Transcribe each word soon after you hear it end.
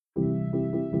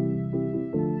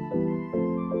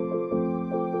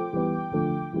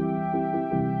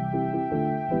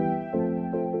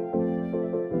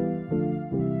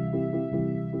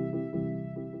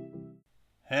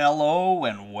Hello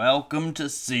and welcome to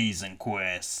Season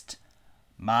Quest.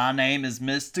 My name is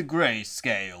Mr.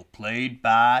 Grayscale, played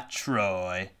by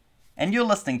Troy. And you're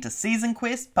listening to Season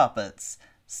Quest Puppets,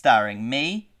 starring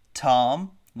me,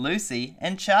 Tom, Lucy,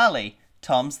 and Charlie.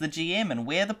 Tom's the GM and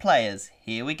we're the players.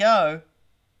 Here we go.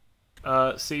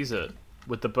 Caesar,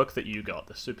 with the book that you got,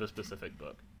 the super specific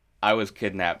book. I was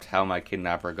kidnapped, how my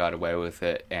kidnapper got away with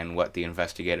it, and what the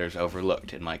investigators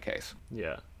overlooked in my case.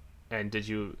 Yeah. And did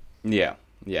you...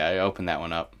 Yeah, I opened that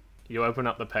one up. You open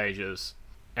up the pages,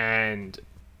 and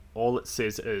all it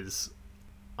says is,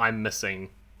 I'm missing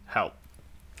help.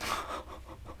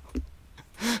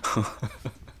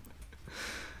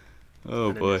 Oh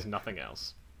and then boy. there's nothing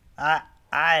else.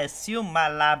 I assume my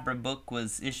library book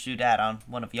was issued out on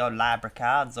one of your library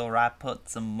cards, or I put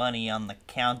some money on the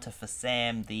counter for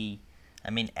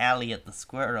Elliot the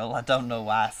squirrel. I don't know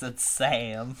why I said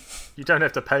Sam. You don't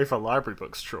have to pay for library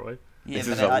books, Troy. Yeah, This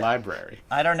but is a library.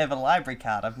 I don't have a library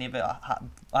card.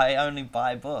 I only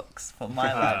buy books for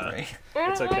my library.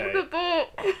 It's okay.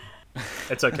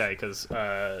 It's okay, because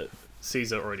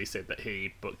Caesar already said that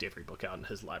he booked every book out in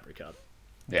his library card.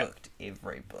 Yeah. Booked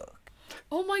every book.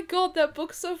 Oh my god, that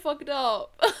book's so fucked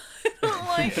up. I don't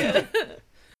like it.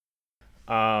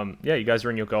 Yeah, you guys are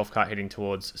in your golf cart heading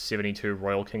towards 72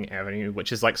 Royal King Avenue,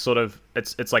 which is like sort of,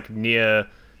 it's like near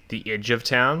the edge of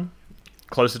town,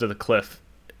 closer to the cliff,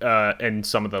 in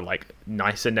some of the like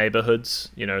nicer neighborhoods,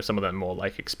 you know, some of the more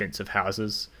like expensive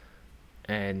houses.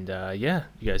 And yeah,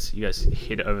 you guys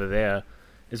head over there.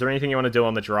 Is there anything you want to do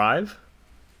on the drive?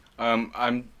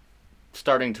 I'm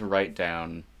starting to write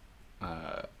down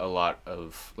a lot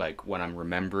of like what I'm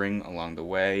remembering along the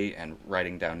way and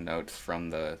writing down notes from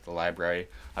the library.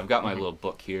 I've got my little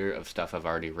book here of stuff I've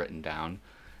already written down,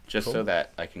 just so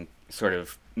that I can sort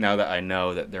of, now that I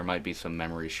know that there might be some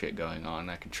memory shit going on,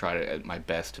 I can try to at my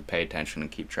best to pay attention and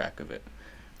keep track of it.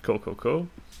 Cool.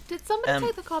 Did somebody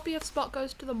take the copy of Spot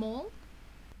Goes to the Mall?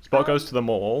 Spot Goes to the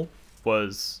Mall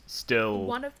was still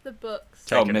One of the books.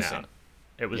 taken missing. out.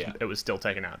 It was still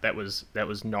taken out. That was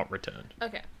not returned.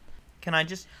 Okay. Can I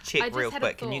just I check just real had a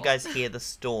quick? Can you thought. guys hear the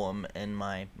storm in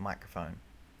my microphone?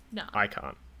 No. I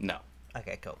can't. No.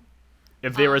 Okay, cool.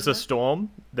 If there is a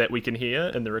storm that we can hear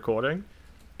in the recording,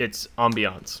 it's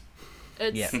ambiance.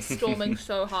 It's Yeah. storming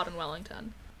so hard in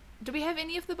Wellington. Do we have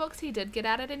any of the books he did get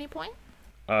out at any point?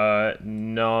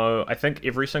 No, I think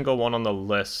every single one on the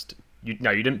list. You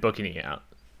didn't book any out.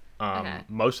 Okay.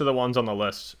 Most of the ones on the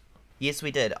list, Yes,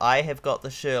 we did. I have got the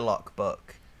Sherlock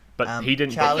book. but he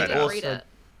didn't Charlie book that Didn't out. also- read it.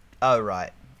 Oh,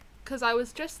 right. Because I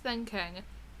was just thinking,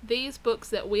 these books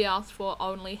that we asked for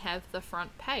only have the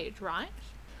front page, right?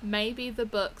 Maybe the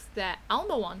books that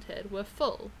Alma wanted were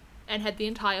full and had the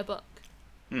entire book.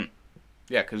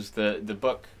 Yeah, because the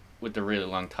book with the really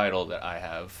long title that I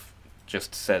have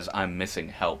just says I'm missing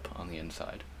help on the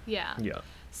inside. Yeah. Yeah.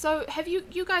 So have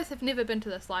you guys have never been to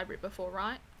this library before,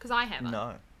 right? Because I haven't.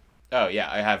 No. Oh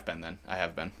yeah, I have been then. I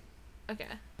have been. Okay.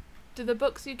 Do the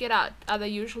books you get out, are they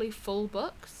usually full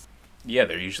books? Yeah,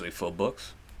 they're usually full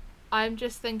books. I'm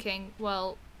just thinking,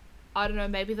 well, I don't know,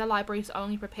 maybe the library's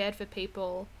only prepared for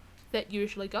people that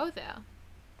usually go there.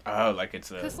 Oh, like it's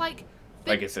a Because, like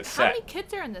it's a how set. many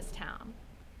kids are in this town?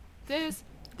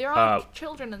 There are Uh,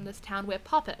 children in this town wear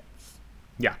puppets.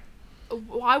 Yeah.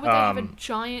 Why would they have a Um,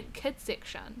 giant kid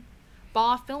section?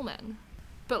 Bar filming.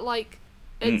 But, like,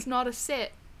 it's not a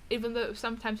set, even though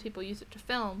sometimes people use it to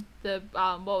film. The,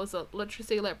 what was it,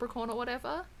 Literacy Leprechaun or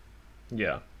whatever?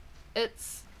 Yeah.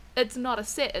 It's not a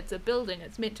set, it's a building.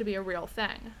 It's meant to be a real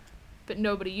thing. But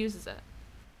nobody uses it.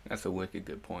 That's a wicked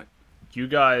good point. You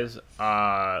guys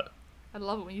are. I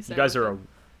love it when you say You guys it. are.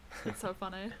 It's so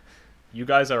funny. You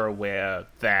guys are aware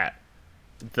that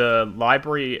the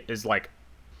library is like,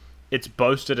 it's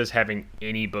boasted as having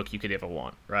any book you could ever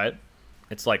want, right?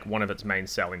 It's like one of its main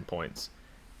selling points.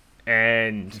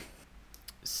 And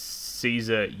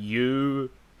Caesar, you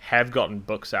have gotten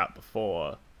books out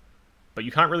before, but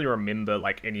you can't really remember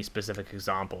like any specific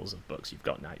examples of books you've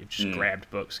gotten out. You've just grabbed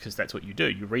books because that's what you do.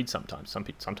 You read sometimes.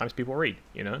 Sometimes people read,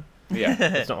 you know? Yeah.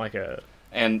 It's not like a...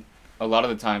 And a lot of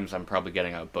the times I'm probably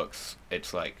getting out books.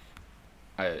 It's like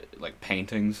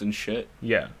paintings and shit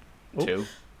Yeah. too.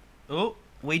 Oh,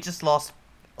 we just lost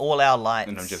all our lights.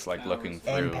 And I'm just like looking And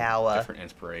through power. different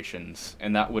inspirations,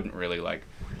 and that wouldn't really like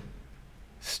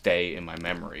stay in my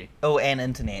memory, Oh, and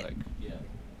internet. like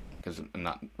because I'm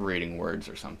not reading words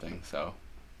or something. So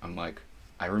I'm like,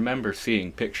 I remember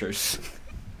seeing pictures.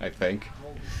 I think.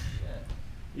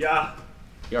 Yeah.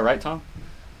 You all right, Tom?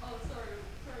 Oh, sorry,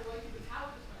 the power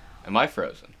just went out. Am I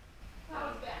frozen?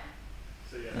 Power's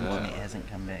back. Internet hasn't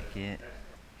come back yet.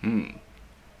 Hmm.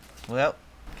 Well,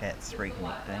 cat's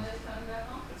reconnecting.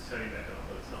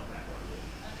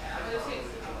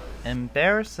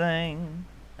 Embarrassing.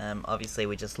 Obviously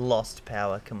we just lost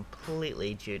power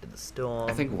completely due to the storm.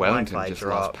 I think Wellington Wi-Fi just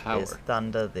drop, lost power. There's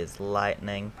thunder, there's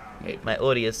lightning. Maybe. My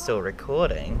audio's still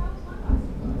recording.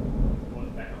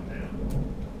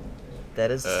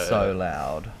 That is so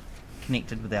loud.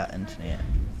 Connected without internet.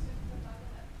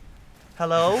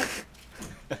 Hello?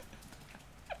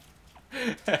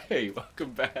 Hey,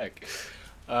 welcome back.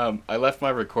 I left my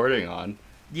recording on.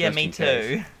 Yeah, just me in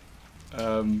case.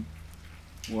 too.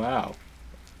 Wow.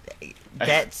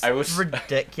 That's I was-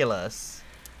 ridiculous.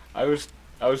 I was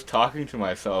talking to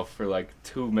myself for like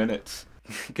 2 minutes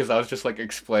because I was just like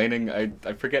explaining.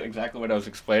 I forget exactly what I was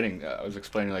explaining. I was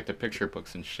explaining like the picture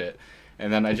books and shit,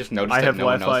 and then I just noticed I that have no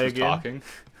one else Wi-Fi was again. talking.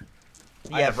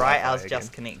 Yeah, have right, I Wi-Fi was again.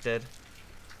 just connected.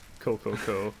 Cool.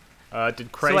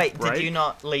 Did Craig So wait, break? did you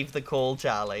not leave the call,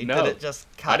 Charlie? No, Did it just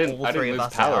I cut didn't. all I three didn't of lose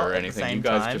us power out or at the anything. same You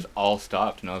guys time? just all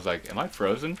stopped, and I was like, "Am I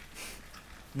frozen?"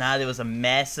 Nah, there was a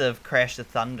massive crash of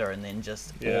thunder, and then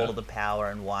just Yeah. all of the power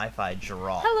and Wi-Fi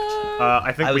dropped. Hello.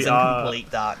 I think I was we in are.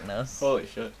 complete darkness. Holy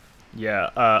shit!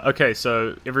 Yeah. Okay.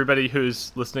 So everybody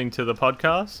who's listening to the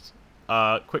podcast,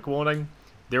 quick warning: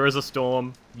 there is a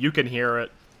storm. You can hear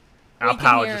it. Our We can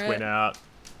power hear just it. went out.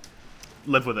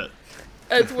 Live with it.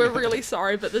 We're really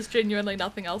sorry, but there's genuinely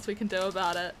nothing else we can do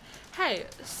about it. Hey,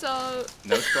 so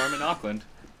No storm in Auckland.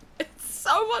 it's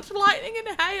so much lightning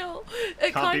and hail. It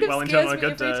Can't kind beat of Wellington on scares a me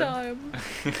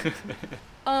good every time.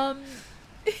 Um,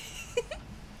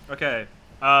 Okay.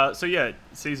 So yeah,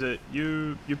 Caesar,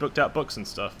 you booked out books and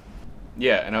stuff.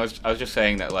 Yeah, and I was just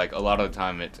saying that like a lot of the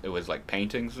time it was like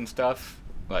paintings and stuff,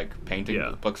 like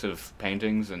Yeah. books of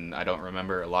paintings, and I don't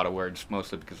remember a lot of words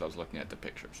mostly because I was looking at the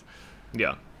pictures.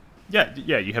 Yeah. Yeah.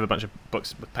 You have a bunch of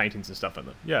books with paintings and stuff in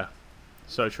them. Yeah.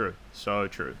 So true. Caesar,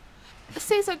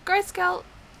 Grayscale,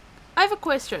 I have a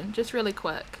question, just really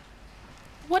quick.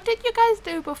 What did you guys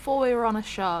do before we were on a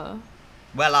show?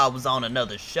 Well, I was on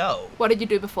another show. What did you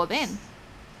do before then?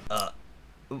 Well,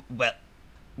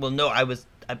 no,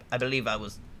 I believe I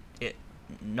was.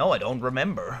 No, I don't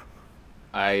remember.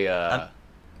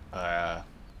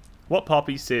 What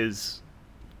Poppy says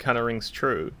kind of rings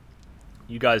true.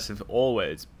 You guys have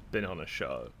always been on a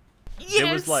show. Yes.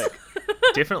 There was like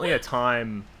definitely a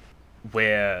time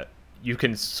where you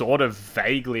can sort of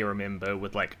vaguely remember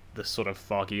with like this sort of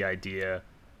foggy idea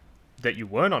that you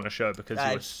weren't on a show because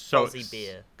you were so Fuzzy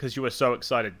beer. because you were so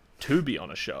excited to be on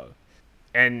a show.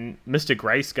 And Mr.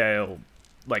 Grayscale,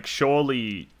 like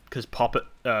surely because Puppet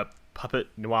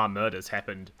Noir Murders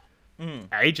happened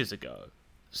ages ago,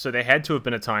 so there had to have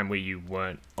been a time where you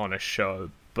weren't on a show,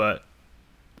 but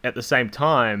at the same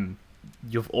time,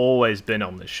 you've always been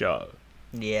on the show.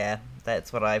 Yeah,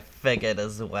 that's what I figured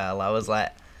as well. I was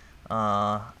like,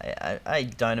 I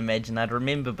don't imagine I'd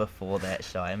remember before that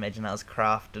show. I imagine I was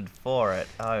crafted for it.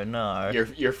 Oh no.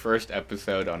 Your first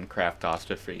episode on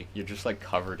Craftostrophe, you're just like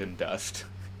covered in dust.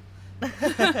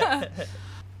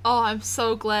 Oh, I'm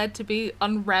so glad to be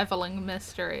unraveling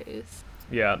mysteries.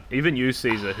 Yeah, even you,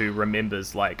 Caesar, who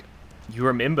remembers, like, you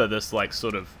remember this, like,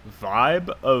 sort of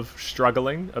vibe of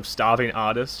struggling, of starving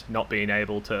artist, not being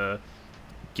able to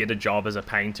get a job as a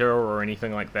painter or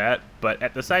anything like that. But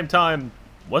at the same time,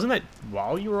 wasn't it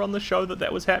while you were on the show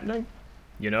that was happening?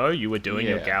 You know, you were doing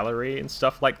your Yeah. gallery and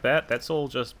stuff like that. That's all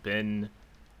just been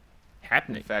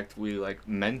happening. In fact, we like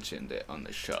mentioned it on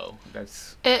the show.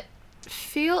 That's It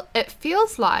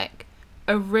feels like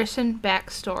a written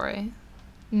backstory,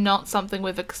 not something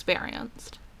we've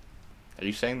experienced. Are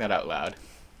you saying that out loud?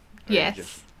 Or you Yes.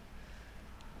 just-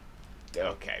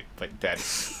 Okay, but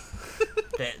that's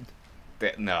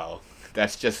no.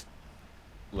 That's just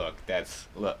look.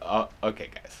 Okay,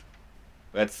 guys.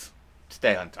 Let's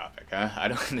stay on topic, huh? I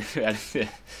don't. That's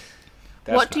What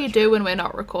do not you true. do when we're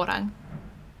not recording?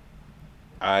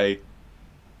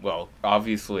 Well,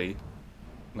 obviously,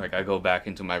 like I go back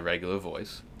into my regular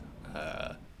voice.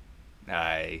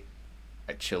 I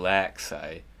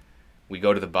chillax. We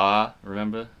go to the bar.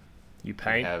 Remember? You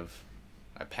paint,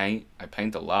 I paint. I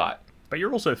paint a lot. but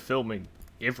you're also filming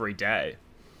every day.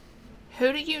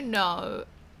 Who do you know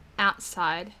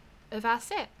outside of our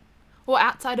set? Or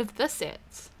outside of the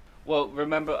sets? Well,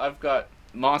 remember I've got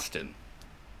Marston.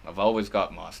 I've always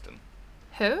got Marston,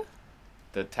 Who?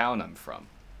 the town I'm from.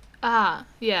 Ah,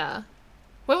 yeah.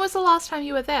 When was the last time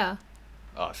you were there?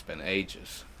 Oh, it's been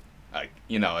ages. I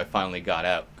finally got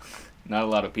out. Not a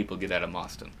lot of people get out of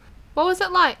Marston. What was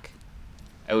it like?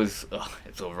 It's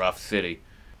a rough city.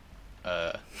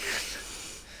 I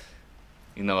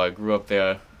grew up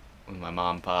there with my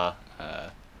mom and pa.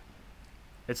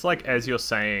 It's like as you're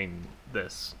saying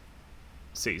this,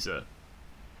 Caesar,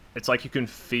 It's like you can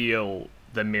feel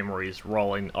the memories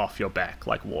rolling off your back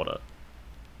like water.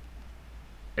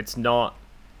 It's not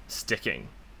sticking.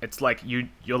 It's like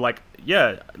you're like,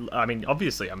 yeah, I mean,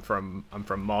 obviously I'm from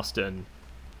Boston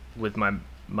with my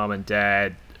mum and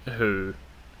dad because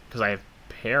I have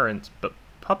parents, but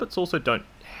puppets also don't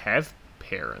have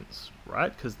parents,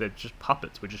 right? Because they're just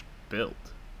puppets. We're just built.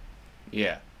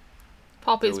 Yeah.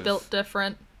 Poppy's It was- built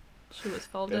different. She was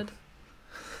folded.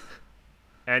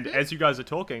 And as you guys are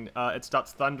talking, it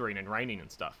starts thundering and raining and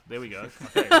stuff. There we go.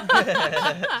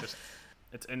 Okay.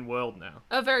 It's in world now.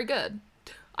 Oh, very good.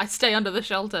 I stay under the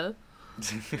shelter.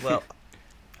 Well,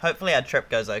 hopefully our trip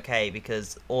goes okay,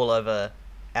 because all over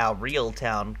our real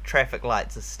town, traffic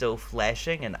lights are still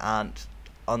flashing and aren't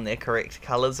on their correct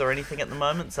colours or anything at the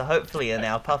moment. So hopefully in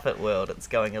our puppet world, it's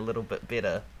going a little bit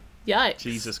better. Yikes.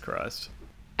 Jesus Christ.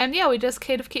 And yeah, we just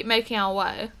keep making our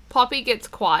way. Poppy gets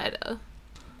quieter.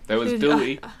 There was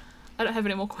Dewey. I don't have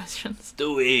any more questions.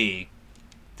 Dewey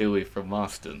from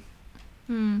Boston.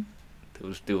 There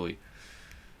was Dewey.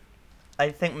 I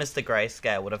think Mr.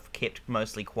 Grayscale would have kept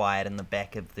mostly quiet in the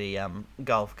back of the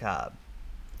golf cart.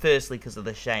 Firstly, because of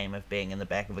the shame of being in the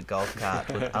back of a golf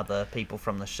cart with other people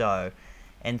from the show.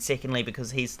 And secondly,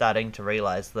 because he's starting to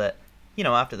realise that, you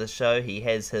know, after the show, he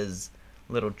has his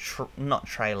little, not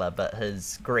trailer, but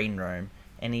his green room.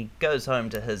 And he goes home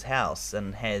to his house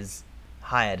and has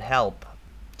hired help,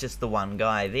 just the one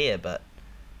guy there, but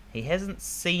he hasn't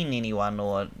seen anyone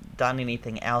or done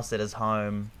anything else at his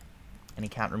home, and he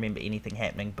can't remember anything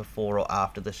happening before or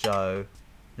after the show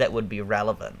that would be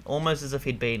relevant. Almost as if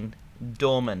he'd been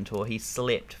dormant, or he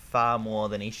slept far more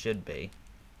than he should be.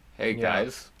 Hey Yeah.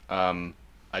 guys,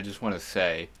 I just want to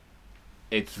say,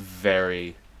 it's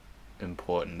very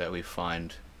important that we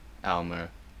find Almer.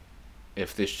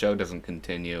 If this show doesn't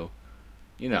continue,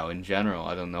 you know, in general,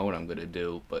 I don't know what I'm gonna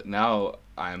do, but now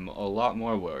I'm a lot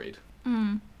more worried.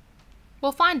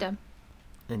 We'll find him.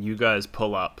 And you guys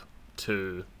pull up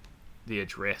to the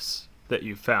address that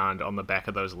you found on the back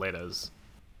of those letters.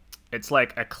 It's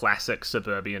like a classic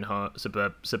suburban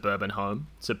home,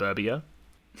 suburbia.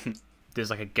 There's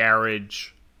like a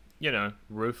garage, you know,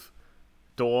 roof,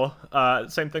 door,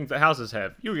 same thing that houses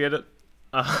have. You get it.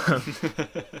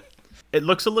 It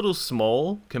looks a little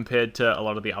small compared to a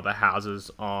lot of the other houses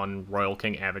on Royal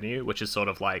King Avenue, which is sort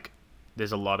of like,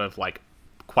 there's a lot of like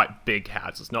quite big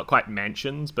houses, not quite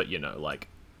mansions, but you know, like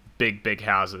big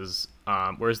houses.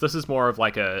 Whereas this is more of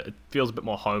like it feels a bit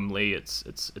more homely.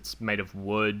 It's made of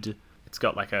wood. It's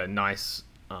got like a nice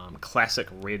classic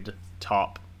red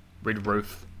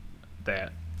roof,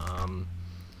 that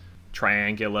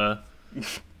triangular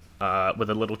with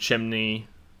a little chimney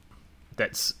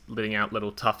that's letting out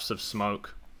little tufts of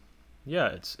smoke. Yeah,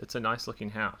 it's a nice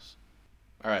looking house.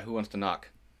 Alright, who wants to knock?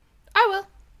 I will.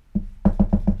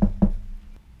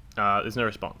 There's no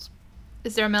response.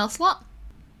 Is there a mail slot?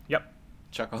 Yep.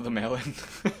 Chuck all the mail in.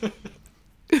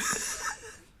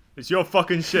 It's your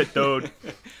fucking shit, dude.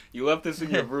 You left this in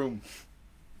your room.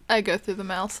 I go through the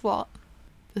mail slot.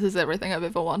 This is everything I've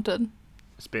ever wanted.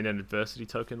 Spend an adversity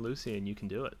token, Lucy, and you can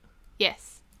do it.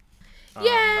 Yes.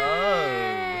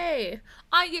 Yay!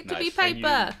 I get to be Nice. And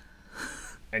paper.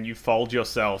 And you fold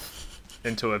yourself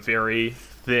into a very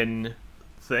thin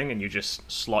thing, and you just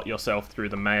slot yourself through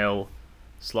the mail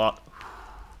slot.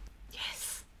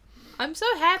 Yes. I'm so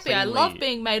happy. I Cleanly. love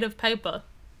being made of paper.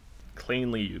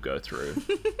 Cleanly you go through.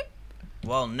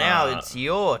 Well, now it's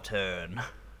your turn.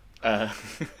 I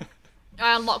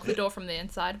unlock the door from the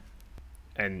inside.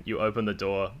 And you open the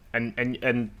door,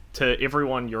 and to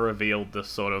everyone you're revealed this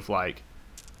sort of like,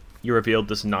 you revealed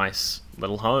this nice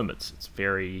little home. It's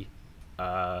very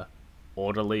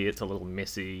orderly. It's a little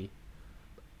messy.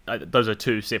 Those are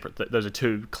two separate. Those are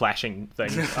two clashing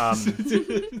things.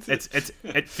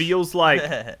 It feels like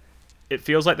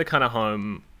the kind of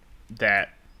home that,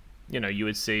 you know, you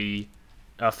would see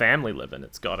a family live in.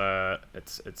 It's got a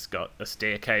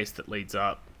staircase that leads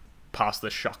up past the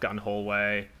shotgun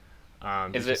hallway. You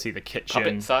Is can it see the kitchen.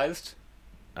 puppet sized?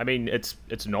 I mean, it's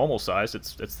normal size.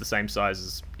 It's the same size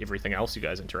as everything else you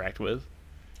guys interact with.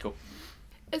 Cool.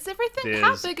 Is everything... How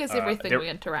There's, big is uh, everything there- we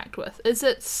interact with? Is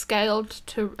it scaled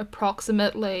to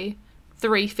approximately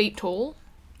 3 feet tall?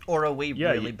 Or are we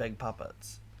Yeah, really you- big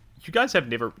puppets? You guys have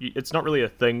never. It's not really a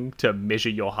thing to measure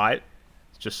your height.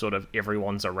 It's just sort of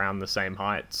everyone's around the same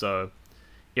height. So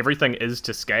everything is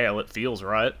to scale. It feels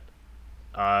right.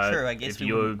 True, I guess if we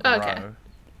you wouldn't grow. Okay.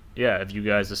 Yeah, if you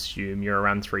guys assume you're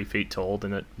around 3 feet tall,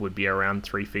 then it would be around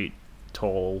 3 feet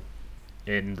tall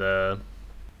in the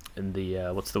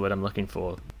what's the word I'm looking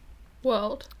for?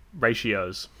 World.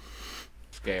 Ratios.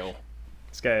 Scale.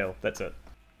 Scale, that's it.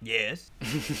 Yes.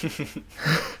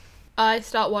 I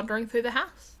start wandering through the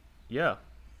house. Yeah.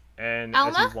 And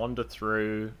Alma? as you wander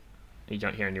through, you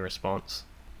don't hear any response.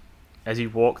 As you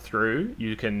walk through,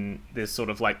 there's sort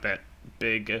of like that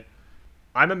big,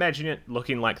 I'm imagining it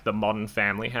looking like the modern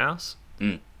family house.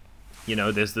 Mm. You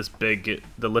know, there's this big,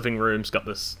 the living room's got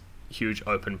this huge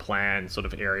open plan sort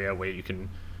of area where you can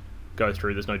go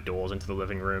through. There's no doors into the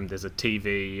living room. There's a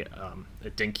TV, a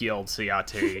dinky old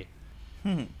CRT,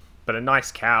 but a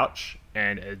nice couch,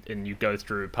 and you go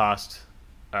through past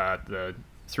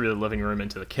through the living room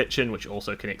into the kitchen, which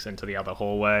also connects into the other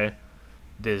hallway.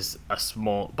 There's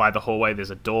by the hallway,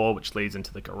 there's a door which leads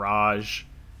into the garage.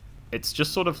 It's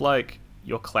just sort of like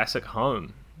your classic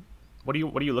home. What are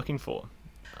you looking for,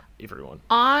 everyone?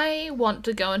 I want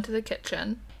to go into the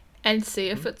kitchen and see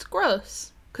if it's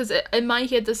gross. Because in my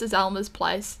head, this is Alma's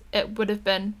place. It would have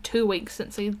been 2 weeks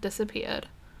since he disappeared.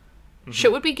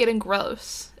 Shit would be getting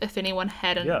gross if anyone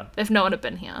hadn't, if no one had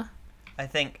been here. I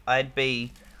think I'd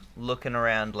be looking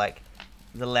around like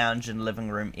the lounge and living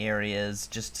room areas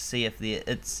just to see if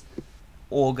it's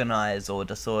organized or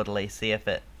disorderly, see if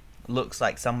it looks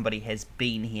like somebody has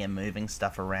been here moving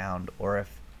stuff around, or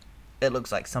if it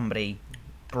looks like somebody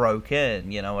broke in,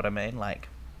 you know what I mean? Like,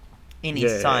 any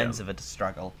signs of a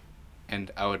struggle. And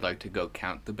I would like to go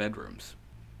count the bedrooms.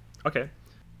 Okay.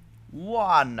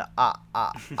 1.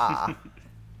 I'm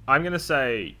going to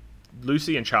say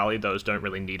Lucy and Charlie, those don't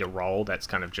really need a roll. That's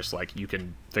kind of just like you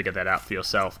can figure that out for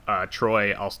yourself.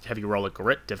 Troy, I'll have you roll a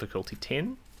grit, difficulty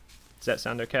 10. Does that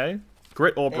sound okay?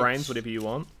 Grit or brains, whatever you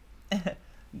want.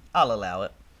 I'll allow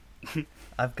it.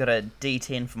 I've got a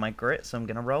D10 for my grit, so I'm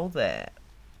going to roll that.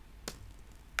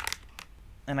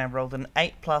 And I rolled an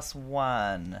 8 plus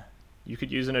 1. You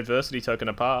could use an adversity token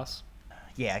to pass.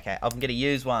 Yeah, okay. I'm going to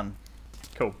use one.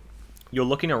 Cool. You're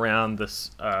looking around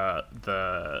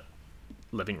the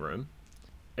living room.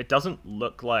 It doesn't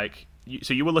look like...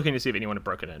 So you were looking to see if anyone had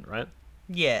broken in, right?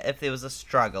 Yeah, if there was a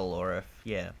struggle or if...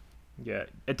 Yeah. Yeah.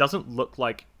 It doesn't look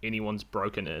like anyone's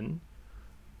broken in,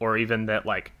 or even that,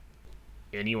 like,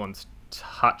 anyone's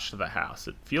touched the house.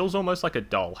 It feels almost like a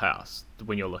doll house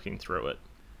when you're looking through it.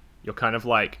 You're kind of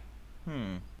like...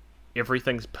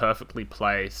 Everything's perfectly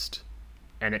placed,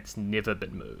 and it's never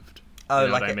been moved. Oh, you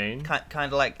know like what I mean?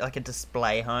 Kind of like a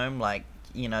display home, like,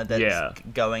 you know, that's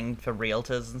going for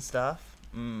realtors and stuff.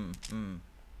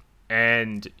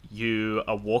 And you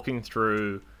are walking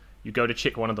through, you go to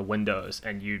check one of the windows,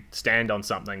 and you stand on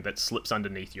something that slips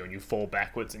underneath you, and you fall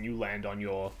backwards, and you land on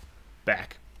your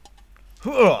back.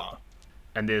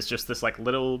 And there's just this, like,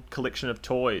 little collection of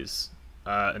toys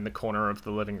in the corner of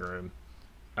the living room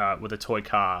with a toy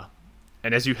car.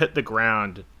 And as you hit the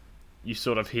ground, you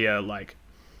sort of hear, like,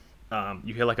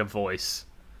 a voice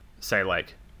say,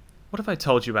 like, what if I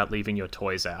told you about leaving your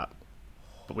toys out?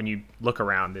 But when you look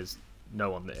around, there's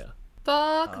no one there.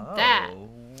 Fuck that.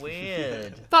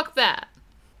 Weird. Fuck that.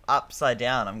 Upside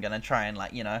down, I'm going to try and,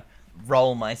 like, you know,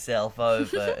 roll myself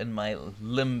over in my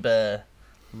limber,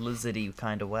 lizardy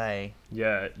kind of way.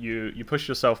 Yeah, you push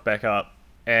yourself back up,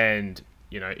 and,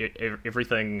 you know,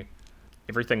 everything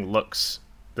looks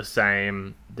the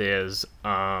same. There's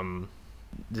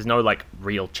no, like,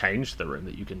 real change to the room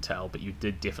that you can tell, but you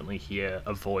did definitely hear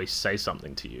a voice say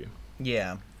something to you.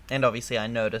 Yeah. And obviously I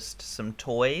noticed some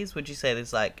toys. Would you say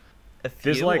there's, like, a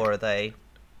few, there's, like, or are they...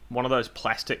 one of those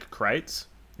plastic crates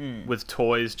with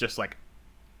toys just, like,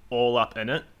 all up in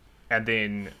it, and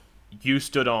then you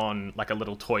stood on, like, a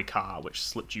little toy car which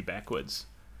slipped you backwards,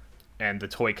 and the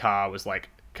toy car was, like,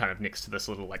 kind of next to this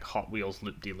little, like, Hot Wheels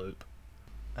loop-de-loop.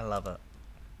 I love it.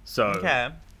 So, Okay.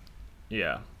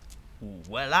 yeah.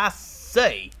 Well, I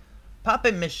say,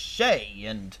 Papi Mache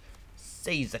and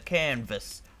Caesar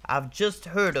Canvas, I've just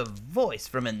heard a voice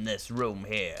from in this room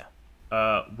here.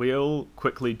 We'll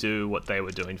quickly do what they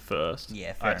were doing first.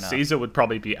 Yeah, fair enough. Caesar would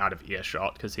probably be out of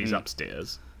earshot because he's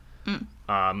upstairs.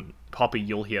 Poppy,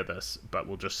 you'll hear this, but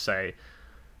we'll just say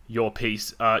your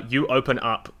piece. You open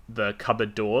up the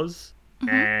cupboard doors,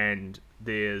 and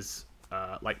there's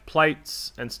like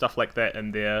plates and stuff like that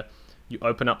in there. You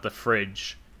open up the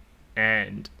fridge,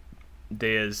 and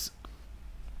there's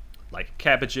like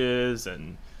cabbages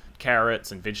and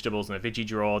carrots and vegetables in a veggie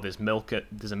drawer. There's milk.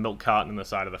 There's a milk carton in the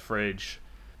side of the fridge.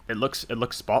 It looks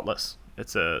spotless.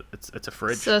 It's a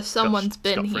fridge. So someone's It's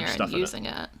been got here fridge and stuff in using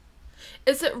it.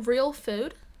 Is it real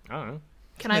food? I don't know.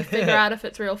 Can I figure out if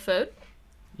it's real food?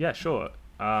 Yeah, sure.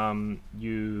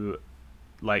 You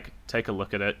like take a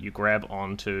look at it. You grab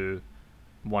onto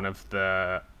one of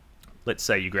the, let's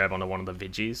say you grab onto one of the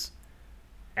veggies,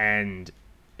 and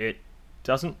it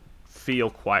doesn't feel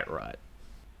quite right.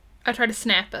 I try to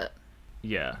snap it.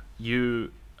 Yeah,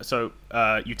 you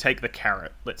take the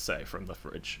carrot, let's say, from the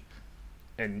fridge,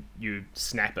 and you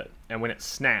snap it. And when it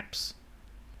snaps,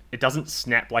 it doesn't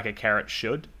snap like a carrot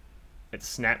should. It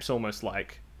snaps almost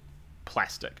like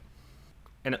plastic.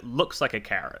 And it looks like a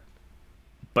carrot,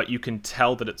 but you can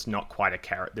tell that it's not quite a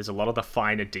carrot. There's a lot of the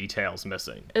finer details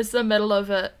missing. Is the middle of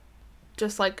it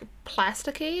just like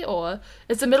plasticky, or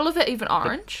is the middle of it even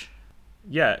orange?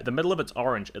 Yeah, the middle of it's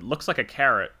orange. It looks like a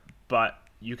carrot, but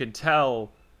you can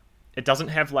tell it doesn't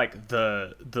have like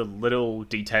the little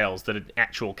details that an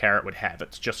actual carrot would have.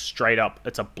 It's just straight up,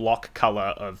 it's a block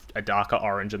color of a darker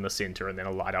orange in the center and then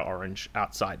a lighter orange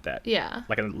outside that. Yeah.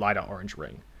 Like a lighter orange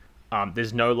ring.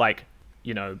 There's no like,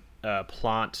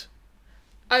 plant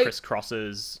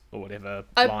crisscrosses or whatever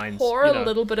lines. I pour a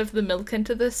little bit of the milk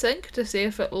into the sink to see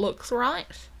if it looks right.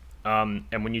 And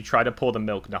when you try to pour the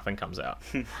milk, nothing comes out.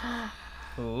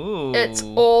 Ooh. It's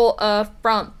all a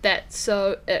front. That's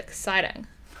so exciting.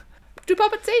 Do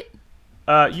puppets eat?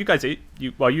 You guys eat.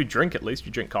 You drink at least.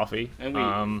 You drink coffee.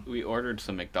 And we ordered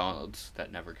some McDonald's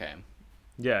that never came.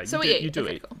 Yeah, So you do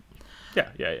okay, eat. cool.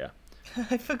 Yeah.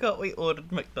 I forgot we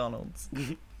ordered McDonald's.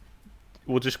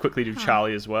 We'll just quickly do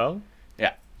Charlie as well.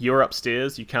 Yeah. You're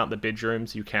upstairs. You count the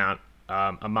bedrooms. You count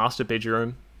a master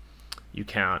bedroom. You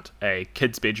count a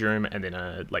kid's bedroom, and then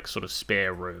a like sort of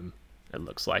spare room. It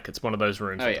looks like it's one of those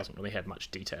rooms that doesn't really have much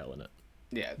detail in it.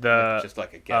 Yeah, just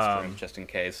like a guest room, just in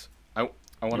case. I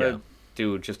want to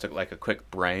do just like a quick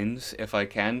brains, if I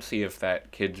can, see if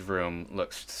that kid's room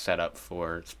looks set up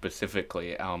for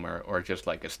specifically Alma or just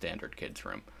like a standard kid's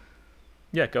room.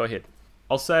 Yeah, go ahead.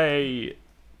 I'll say,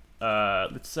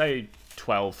 let's say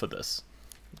 12 for this.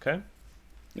 Okay.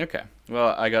 Okay.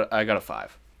 Well, I got a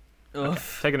 5.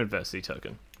 Oof. Take an adversity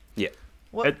token. Yeah.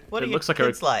 What It are your looks like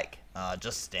kids like?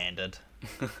 Just standard.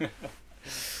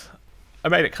 I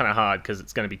made it kind of hard because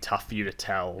it's going to be tough for you to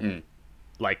tell.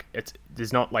 Like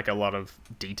there's not like a lot of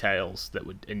details that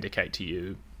would indicate to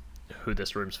you who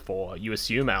this room's for. You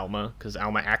assume Alma because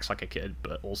Alma acts like a kid,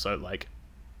 but also like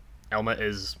Alma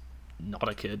is not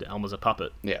a kid. Alma's a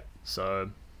puppet. Yeah. So,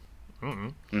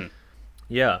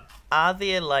 yeah. Are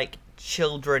there like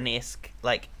children-esque,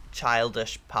 like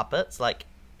childish puppets? Like,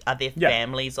 are there Yeah.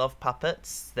 families of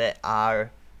puppets that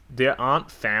are? There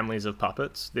aren't families of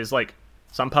puppets. There's like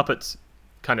some puppets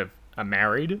kind of are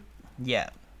married, Yeah.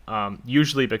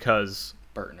 usually because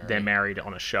Bert and Ernie. they're married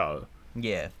on a show.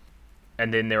 Yeah.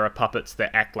 And then there are puppets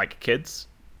that act like kids.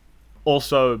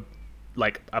 Also,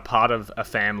 like a part of a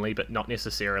family, but not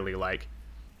necessarily like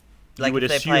Like would if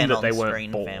they assume play an that they weren't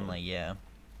on-screen born. family, yeah.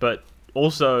 But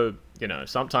also,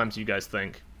 sometimes you guys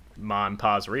think ma and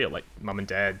pa's real, like mum and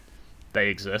dad, they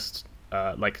exist.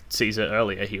 Like Caesar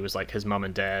earlier, he was like his mum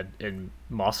and dad in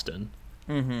Moston.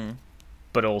 Mm-hmm.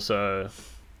 But also,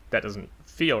 that doesn't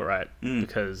feel right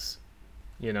because,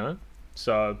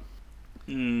 so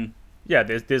yeah,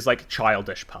 there's like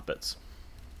childish puppets.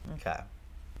 Okay.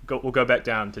 We'll go back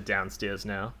down to downstairs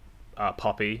now.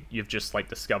 Poppy, you've just like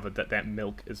discovered that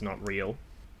milk is not real.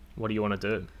 What do you want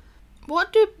to do?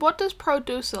 What does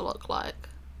producer look like?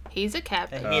 He's a A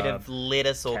cabbage. head of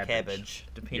lettuce or cabbage. cabbage,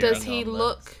 depending Does he on the-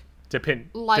 look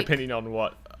like- Depending on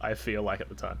what I feel like at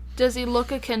the time. Does he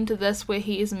look akin to this where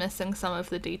he is missing some of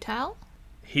the detail?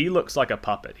 He looks like a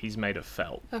puppet. He's made of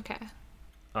felt. Okay.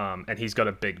 And he's got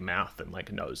a big mouth and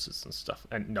like noses and stuff.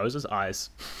 And noses, eyes.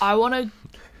 I want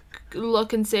to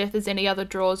look and see if there's any other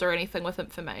drawers or anything with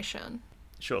information.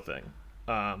 Sure thing.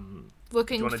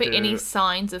 Looking wanna for any do-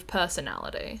 signs of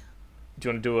personality. Do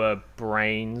you want to do a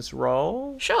brains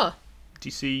roll? Sure.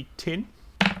 DC 10?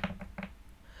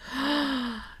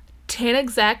 10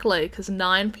 exactly, because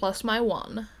 9 plus my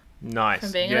 1. Nice.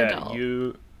 From being an yeah, adult.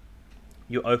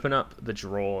 you open up the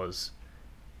drawers,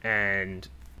 and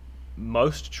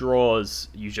most drawers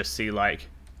you just see like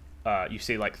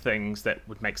things that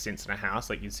would make sense in a house.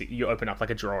 Like you open up like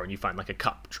a drawer and you find like a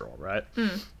cup drawer, right?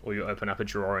 Or you open up a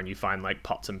drawer and you find like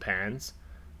pots and pans.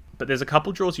 But there's a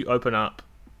couple drawers you open up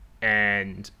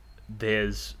and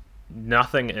there's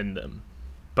nothing in them.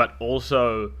 But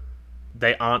also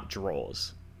they aren't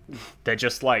drawers. They're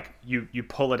just like you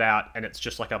pull it out and it's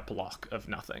just like a block of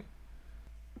nothing.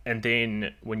 And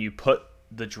then when you put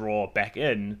the drawer back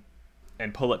in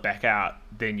and pull it back out,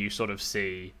 then you sort of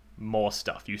see more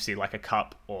stuff. You see like a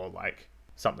cup or like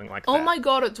something like that. Oh my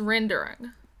god, it's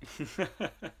rendering.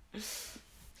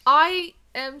 I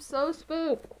am so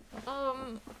spooked.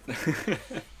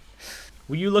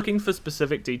 Were you looking for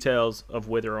specific details of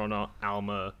whether or not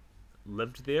Alma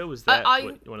lived there? Was that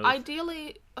one of the...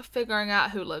 Ideally figuring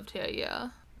out who lived here, yeah.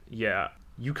 Yeah.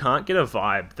 You can't get a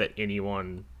vibe that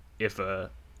anyone ever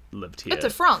lived here It's a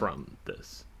front. from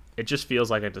this. It just feels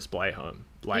like a display home.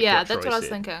 Like Yeah, what that's Troy what I was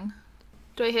said. thinking.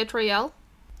 Do I hear Troy yell?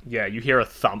 Yeah, you hear a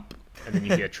thump and then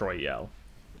you hear Troy yell.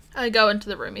 I go into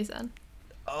the room he's in.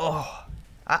 Oh,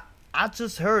 I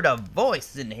just heard a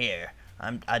voice in here.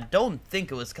 I don't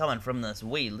think it was coming from this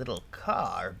wee little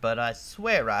car, but I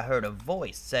swear I heard a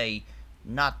voice say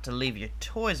not to leave your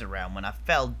toys around when I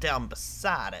fell down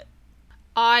beside it.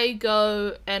 I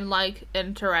go and like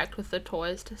interact with the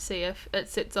toys to see if it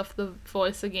sets off the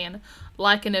voice again.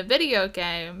 Like in a video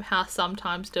game, how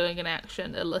sometimes doing an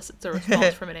action elicits a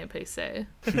response from an NPC.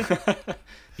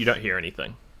 You don't hear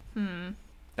anything. That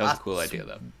was a cool idea,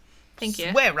 though. Thank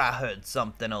you. Swear I heard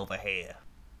something over here.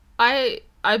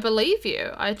 I believe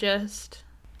you. I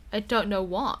don't know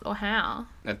what or how.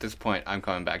 At this point, I'm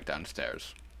coming back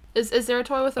downstairs. Is there a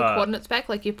toy with a coordinates back,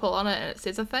 like you pull on it and it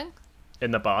says a thing?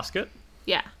 In the basket?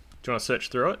 Yeah. Do you want to search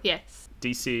through it? Yes.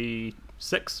 DC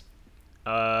 6.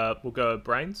 We'll go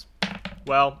brains.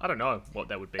 Well, I don't know what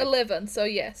that would be. 11, so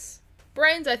yes.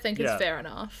 Brains, I think, is Yeah. fair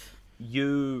enough.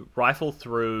 You rifle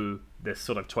through this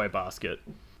sort of toy basket.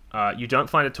 You don't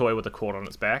find a toy with a cord on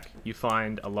its back. You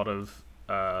find a lot of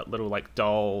little like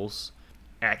dolls,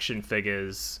 action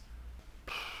figures,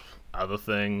 other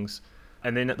things,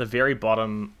 and then at the very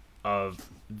bottom of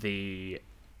the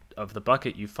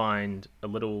bucket, you find a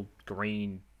little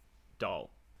green doll,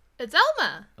 It's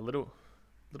Elma. a little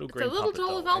It's green a little puppet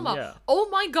doll of and Elma. yeah, Oh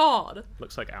my god.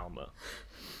 looks like Alma.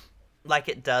 Like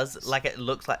it does, like it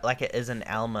looks like it is an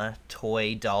Alma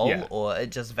toy doll, Yeah. or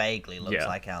it just vaguely looks Yeah.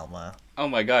 like Alma. Oh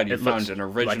my god, you It found looks an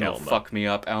like original Elmer. fuck me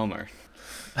up Elmer.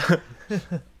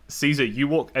 Caesar,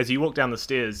 as you walk down the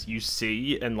stairs, you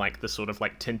see in like the sort of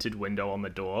like tinted window on the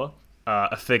door,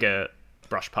 a figure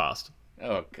brush past.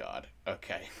 Oh god.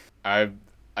 Okay. I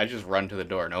just run to the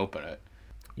door and open it.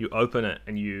 You open it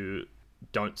and you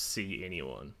don't see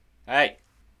anyone. Hey.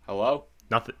 Hello?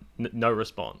 Nothing. No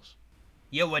response.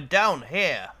 You were down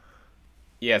here.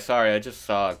 Yeah, sorry, I just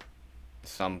saw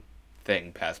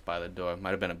something pass by the door.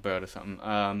 Might have been a bird or something.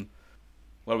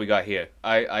 What do we got here?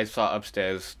 I saw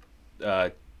upstairs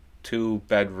 2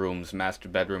 bedrooms, master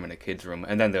bedroom and a kid's room,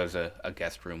 and then there's a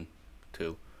guest room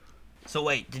too. So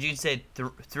wait, did you say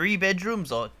 3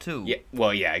 bedrooms or 2? Yeah,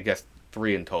 well, yeah, I guess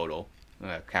 3 in total,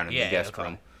 counting the guest okay.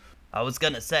 room. I was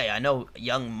gonna say, I know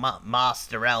young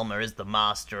Master Elmer is the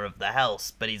master of the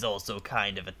house, but he's also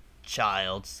kind of a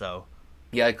child, so...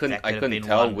 Yeah, I That couldn't could have been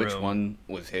tell one which room. one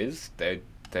was his. They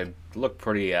look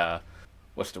pretty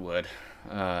what's the word?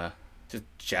 Just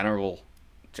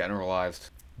generalized,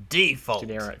 Default.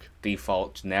 Generic.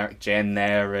 default, generic.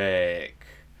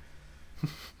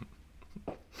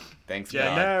 Thanks,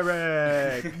 God.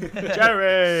 Generic.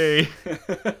 Jerry.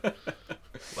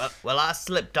 Well, I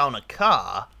slipped on a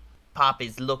car.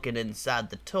 Poppy's looking inside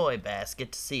the toy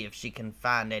basket to see if she can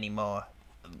find any more.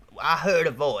 I heard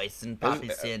a voice, and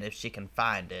Poppy's seeing if she can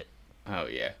find it. Oh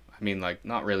yeah, I mean like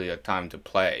not really a time to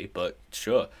play, but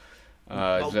sure.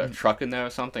 Is there a truck in there or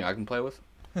something I can play with?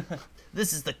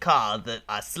 This is the car that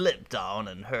I slipped on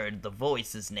and heard the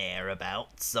voices near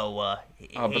about, so, here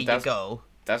you that's- go.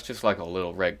 That's just like a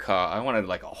little red car. I wanted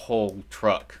like a whole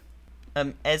truck.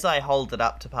 As I hold it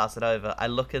up to pass it over, I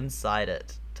look inside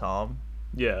it, Tom.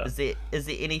 Yeah. Is there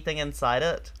anything inside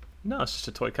it? No, it's just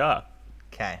a toy car.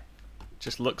 Okay.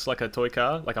 Just looks like a toy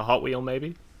car, like a Hot Wheel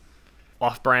maybe.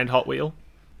 Off-brand Hot Wheel.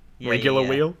 Yeah, Regular yeah.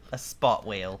 wheel. A spot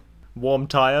wheel. Warm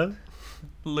tire.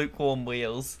 Lukewarm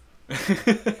wheels.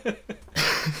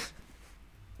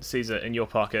 Caesar, in your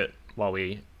pocket,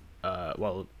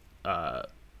 while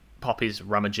Poppy's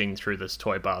rummaging through this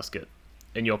toy basket.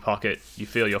 In your pocket, you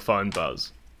feel your phone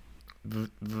buzz.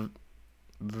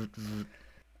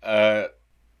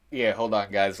 Yeah, hold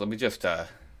on guys. Let me just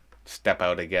step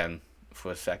out again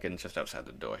for a second, just outside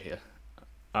the door here.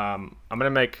 I'm gonna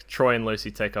make Troy and Lucy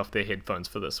take off their headphones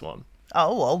for this one.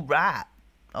 Oh, all right.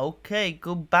 Okay,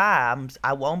 goodbye.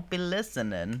 I won't be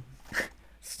listening.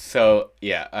 So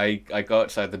yeah, I go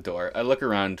outside the door. I look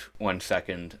around 1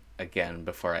 second again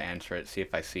before I answer it, see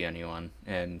if I see anyone,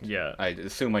 and Yeah. I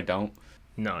assume I don't.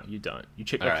 No, you don't. You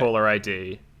check your Alright. caller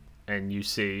ID, and you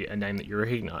see a name that you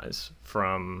recognize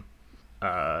from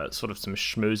sort of some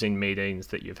schmoozing meetings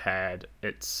that you've had.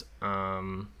 It's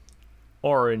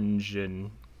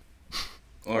Origin.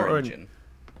 Origin.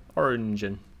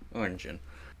 Origin.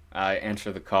 I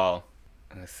answer the call,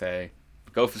 and I say,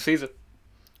 "Go for Caesar."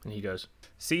 And he goes,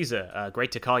 Caesar,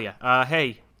 great to call you.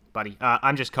 Hey, buddy,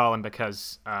 I'm just calling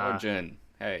because... Origin.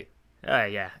 Hey.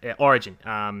 yeah, Origin.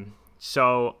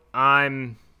 So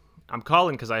I'm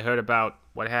calling because I heard about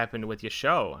what happened with your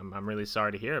show. I'm really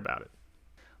sorry to hear about it.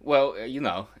 Well,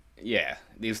 yeah,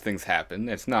 these things happen.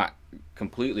 It's not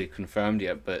completely confirmed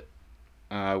yet, but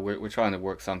we're trying to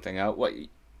work something out. What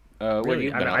have Really? you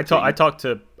I been mean, up I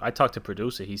to? talked to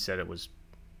producer. He said it was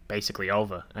basically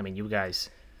over. I mean, you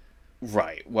guys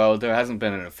Right. Well, there hasn't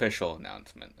been an official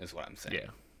announcement, is what I'm saying. Yeah.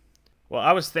 Well,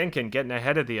 I was thinking, getting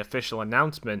ahead of the official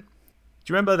announcement.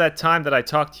 Do you remember that time that I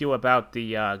talked to you about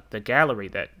the gallery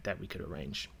that we could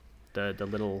arrange, the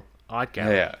little art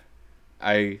gallery? Yeah.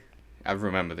 I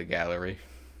remember the gallery.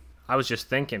 I was just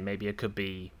thinking maybe it could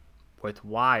be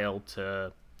worthwhile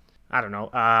to, I don't know.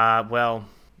 Well,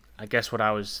 I guess what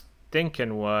I was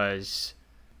thinking was,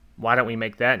 why don't we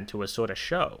make that into a sort of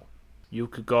show? You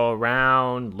could go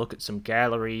around, look at some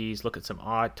galleries, look at some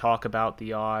art, talk about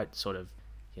the art, sort of,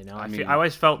 you know. I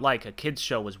always felt like a kids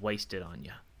show was wasted on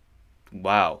you.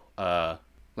 Wow.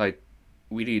 Like,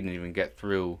 we didn't even get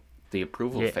through the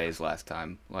approval Yeah. phase last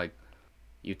time. Like,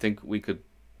 you think we could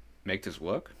make this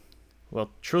work?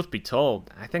 Well, truth be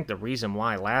told, I think the reason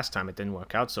why last time it didn't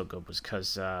work out so good was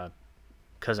because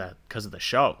of the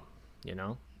show, you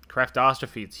know?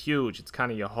 Craftostrophe, it's huge. It's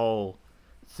kind of your whole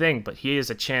thing, but here's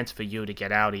a chance for you to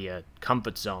get out of your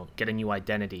comfort zone, get a new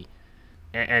identity.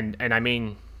 And I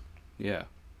mean, Yeah.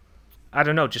 I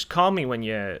don't know, just call me when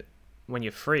you're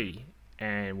free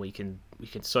and we can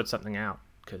sort something out,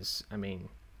 cuz I mean,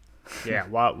 yeah,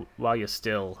 while you're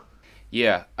still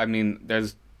Yeah, I mean,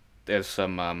 there's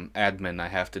some admin I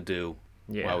have to do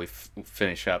Yeah. while we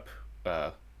finish up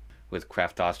with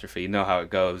Craftostrophe. You know how it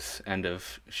goes, end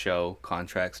of show,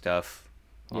 contract stuff,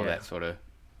 all Yeah. that sort of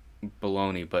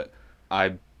baloney. But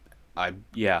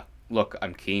yeah, look,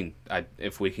 I'm keen.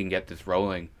 If we can get this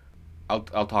rolling, I'll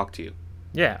talk to you.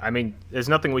 Yeah, I mean, there's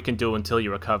nothing we can do until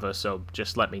you recover, so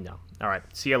just let me know. All right,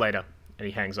 see you later. And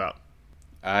he hangs up.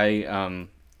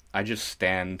 I just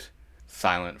stand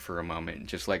silent for a moment,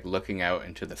 just like looking out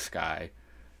into the sky.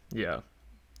 Yeah.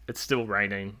 It's still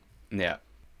raining. Yeah,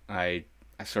 I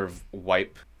sort of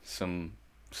wipe some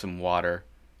water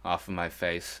off of my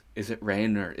face. Is it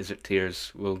rain or is it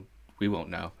tears? We won't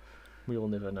know. We will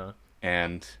never know.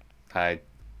 And I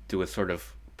do a sort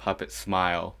of puppet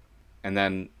smile, and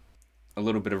then a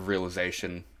little bit of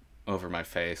realization over my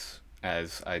face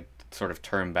as I sort of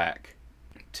turn back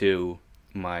to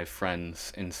my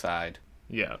friends inside.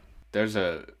 Yeah. There's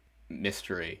a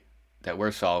mystery that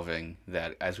we're solving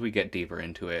that as we get deeper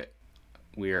into it,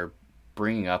 we are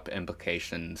bringing up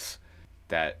implications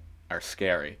that are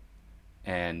scary.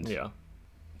 And Yeah.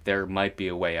 there might be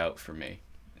a way out for me.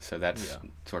 So that's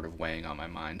sort of weighing on my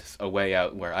mind. A way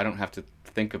out where I don't have to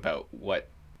think about what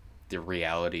the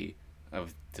reality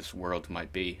of this world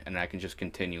might be, and I can just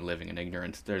continue living in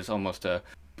ignorance. There's almost a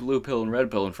blue pill and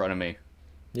red pill in front of me,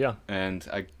 Yeah. and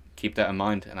I keep that in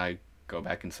mind, and I go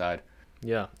back inside.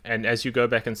 Yeah. And as you go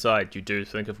back inside, you do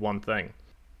think of one thing.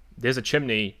 There's a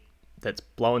chimney that's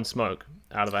blowing smoke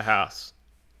out of the house,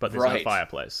 but there's no Right.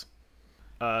 fireplace.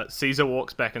 Caesar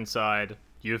walks back inside.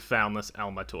 You've found this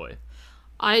Elmer toy.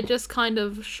 I just kind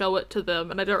of show it to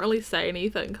them, and I don't really say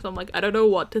anything because I'm like, I don't know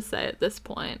what to say at this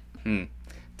point.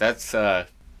 That's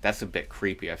a bit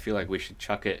creepy. I feel like we should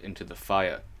chuck it into the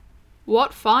fire.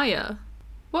 What fire?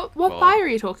 What Well- fire are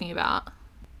you talking about?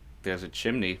 There's a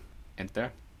chimney, isn't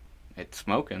there? It's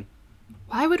smoking.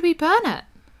 Why would we burn it?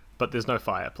 But there's no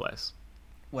fireplace.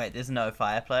 Wait, there's no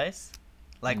fireplace?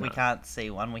 Like, we No. can't see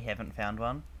one? We haven't found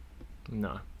one?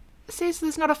 No. It says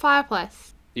there's not a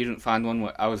fireplace. You didn't find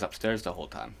one? I was upstairs the whole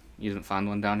time. You didn't find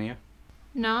one down here?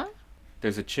 No?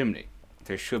 There's a chimney.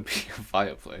 There should be a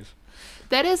fireplace.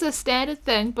 That is a standard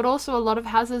thing, but also a lot of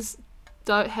houses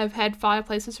don't have had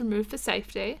fireplaces removed for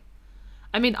safety.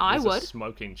 I mean, I There's would. a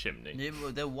smoking chimney.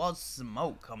 There was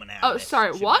smoke coming out. Oh, of that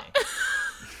sorry, what? chimney.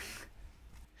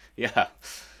 Yeah.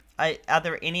 Are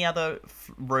there any other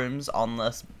rooms on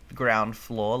this ground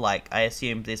floor? Like, I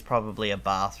assume there's probably a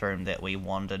bathroom that we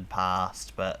wandered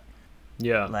past, but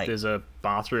Yeah, Like- there's a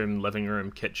bathroom, living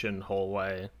room, kitchen,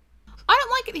 hallway. I don't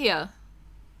like it here.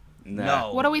 Nah.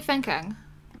 no. What are we thinking?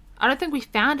 I don't think we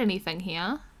found anything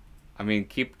here. I mean,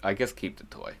 keep the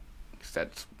toy. 'Cause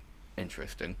that's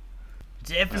interesting.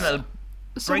 Definitely.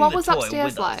 So Bring what the was toy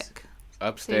upstairs with us. like?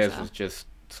 Upstairs Caesar. was just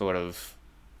sort of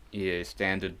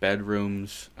standard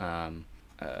bedrooms,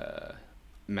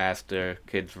 master,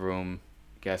 kids' room,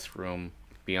 guest room.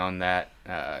 Beyond that,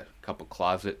 a couple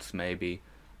closets maybe.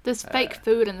 There's fake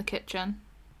food in the kitchen.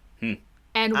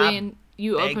 And when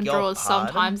you beg open your drawers, pardon?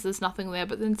 sometimes there's nothing there,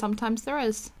 but then sometimes there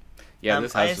is. Yeah,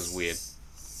 this I house is weird.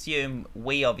 assume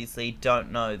we obviously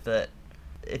don't know that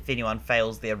if anyone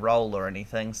fails their role or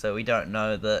anything, so we don't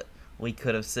know that we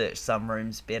could have searched some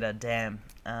rooms better. Damn.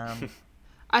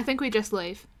 I think we just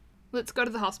leave. Let's go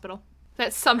to the hospital.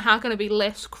 That's somehow going to be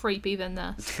less creepy than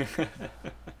this.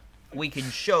 We can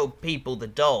show people the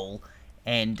doll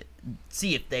and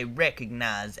see if they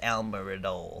recognize Elmer at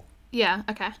all. Yeah,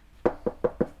 okay.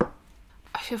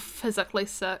 I feel physically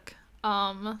sick.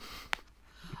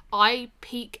 I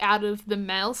peek out of the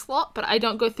mail slot, but I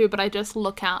don't go through, but I just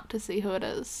look out to see who it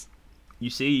is. You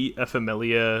see a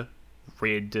familiar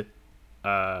red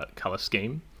color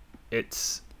scheme.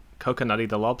 It's Coconutty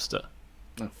the lobster.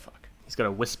 Oh, fuck. He's got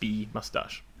a wispy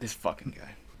mustache. This fucking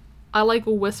guy. I like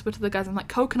whisper to the guys, I'm like,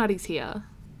 Coconutty's here.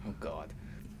 Oh, God.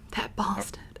 That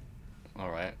bastard.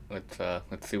 Alright,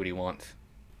 let's see what he wants.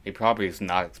 He probably is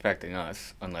not expecting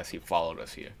us, unless he followed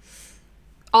us here.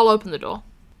 I'll open the door.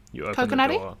 You open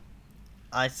Coconutty? the door.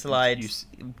 I slide You s-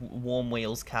 Warm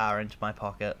Wheels car into my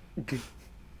pocket.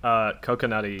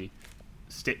 Coconutty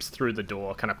steps through the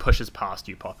door, kind of pushes past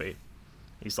you, Poppy.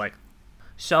 He's like,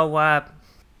 "So,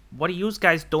 what are you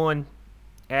guys doing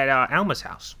at Alma's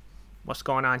house? What's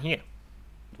going on here?"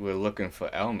 We're looking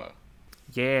for Elma.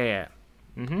 Yeah.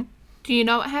 Do you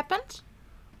know what happened?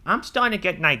 I'm starting to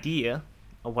get an idea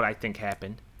of what I think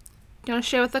happened. Do you want to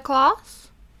share with the class?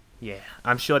 Yeah,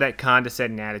 I'm sure that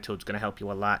condescending attitude's gonna help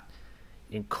you a lot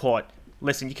in court.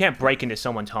 Listen, you can't break into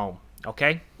someone's home,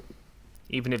 okay?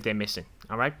 Even if they're missing,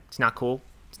 alright? It's not cool.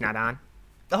 It's not on.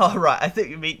 Oh, right. I think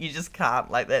you mean you just can't.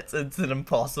 Like, it's an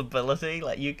impossibility.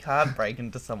 Like, you can't break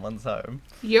into someone's home.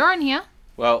 You're in here.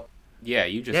 Well, yeah,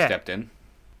 you just Yeah. stepped in.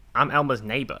 I'm Elma's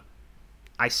neighbor.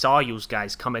 I saw you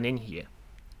guys coming in here.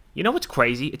 You know what's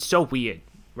crazy? It's so weird,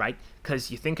 right? Because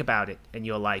you think about it and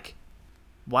you're like,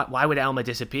 why would Elma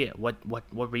disappear? What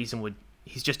reason would...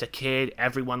 He's just a kid.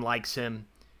 Everyone likes him.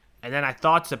 And then I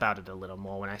thought about it a little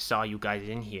more when I saw you guys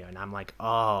in here. And I'm like,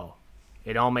 oh,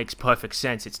 it all makes perfect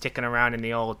sense. It's ticking around in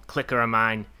the old clicker of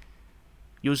mine.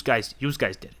 You guys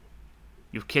did it.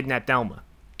 You kidnapped Elma.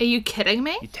 Are you kidding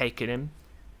me? You taken him.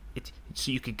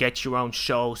 So you could get your own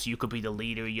show, so you could be the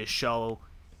leader of your show.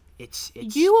 It's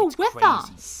You were it's with crazy.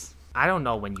 us. I don't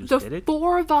know when you The did it.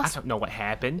 four of I us. don't know what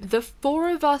happened. The four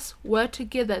of us were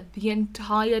together the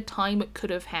entire time it could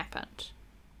have happened.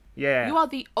 Yeah. You are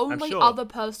the only sure. other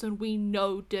person we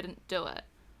know didn't do it.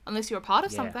 Unless you're a part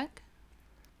of Yeah. something.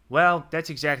 Well, that's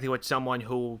exactly what someone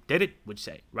who did it would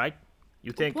say, right?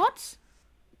 You think... What?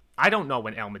 I don't know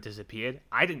when Elma disappeared.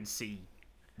 I didn't see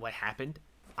what happened.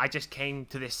 I just came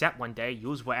to this set one day.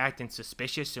 Yous were acting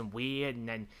suspicious and weird, and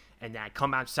then I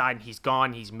come outside and he's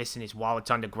gone. He's missing his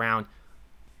wallet's underground.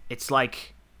 It's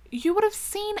like You would have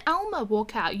seen Elma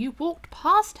walk out. You walked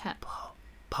past him.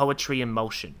 poetry in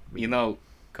motion. You know,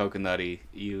 Coconutty,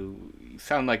 you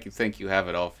sound like you think you have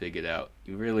it all figured out.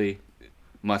 You really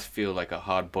must feel like a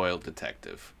hard-boiled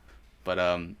detective. But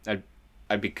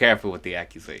I'd be careful with the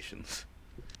accusations.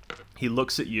 He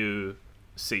looks at you,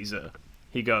 Caesar.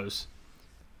 He goes,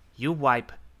 "You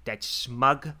wipe that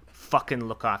smug fucking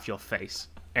look off your face."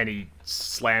 And he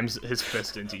slams his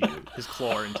fist into you, his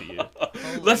claw into you.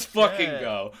 Let's fucking shit.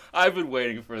 go. I've been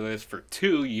waiting for this for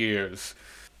 2 years.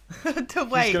 To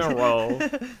wait. He's gonna roll.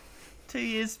 2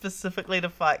 years specifically to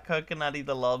fight Coconutty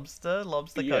the lobster,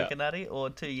 Yeah. Coconutty, or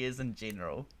 2 years in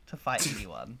general to fight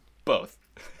anyone? Both.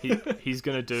 He's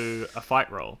gonna do a fight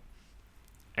roll.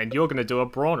 And you're gonna do a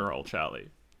brawn roll, Charlie.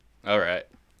 Alright.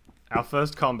 Our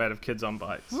first combat of Kids on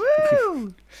Bikes. Woo!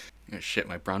 Oh, shit,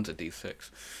 my brawn's a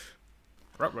d6.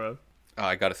 Ruh-roh. Oh,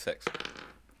 I got a 6.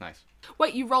 Nice.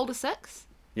 Wait, you rolled a 6?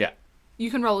 Yeah. You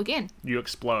can roll again. You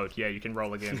explode. Yeah, you can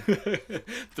roll again.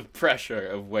 The pressure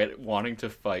of wanting to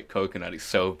fight Coconutty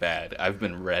so bad. I've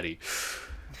been ready.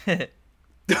 Did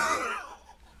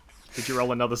you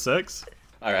roll another 6?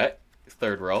 Alright.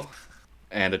 Third roll.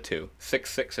 And a 2. 6,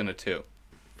 6, and a 2.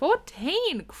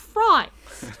 14. Christ.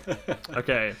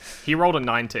 Okay. He rolled a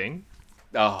 19.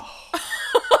 Oh.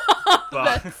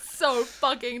 But So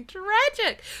fucking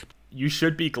tragic. you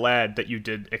should be glad that you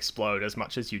did explode as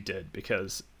much as you did,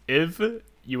 because if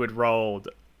you had rolled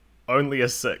only a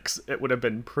 6, it would have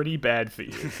been pretty bad for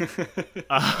you.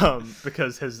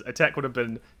 Because his attack would have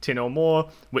been 10 or more,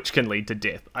 which can lead to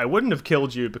death. I wouldn't have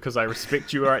killed you because I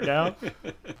respect you right now,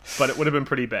 but it would have been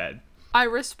pretty bad. I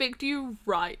respect you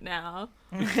right now.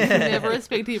 Never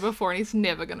respected you before, and he's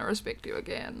never gonna respect you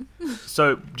again.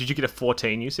 So, did you get a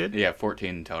 14, you said? Yeah, 14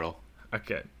 in total.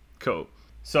 Okay, cool.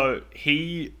 So,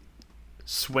 he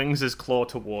swings his claw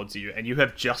towards you, and you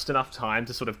have just enough time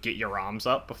to sort of get your arms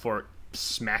up before it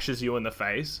smashes you in the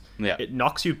face. Yeah. It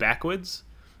knocks you backwards,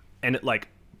 and it, like,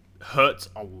 hurts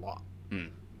a lot.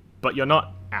 But you're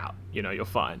not out, you're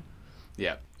fine.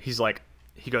 Yeah. He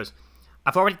goes,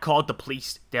 "I've already called the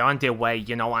police. They're on their way.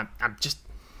 I'm just...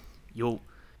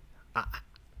 I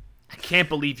can't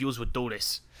believe yous would do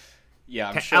this." Yeah,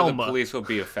 I'm To sure Elma. the police will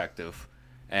be effective.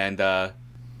 And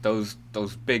those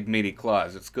big meaty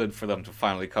claws, it's good for them to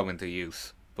finally come into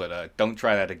use. But don't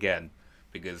try that again,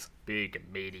 because Big,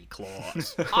 meaty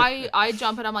claws. I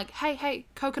jump and I'm like, hey,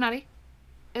 Coconutty.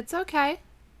 It's okay.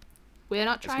 We're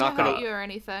not trying not to hurt gonna- you or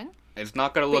anything. It's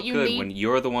not gonna look you good need- when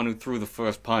you're the one who threw the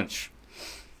first punch.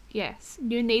 Yes,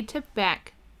 you need to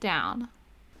back down.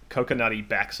 Coconutty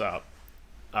backs up,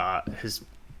 his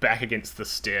back against the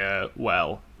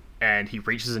stairwell, and he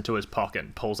reaches into his pocket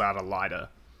and pulls out a lighter.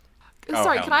 Oh,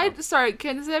 Sorry, hell can I? no. Sorry,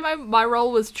 can I say my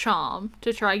role was charm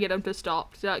to try and get him to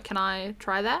stop? Can I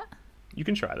try that? You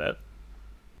can try that.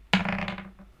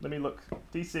 Let me look.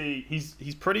 DC,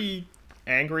 he's pretty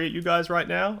angry at you guys right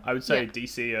now. I would say Yeah.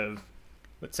 DC of,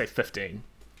 let's say 15.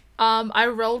 I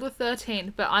rolled a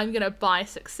 13, but I'm gonna buy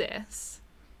success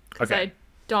because Okay. I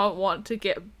don't want to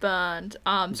get burned. So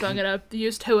I'm gonna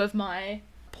use 2 of my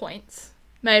points,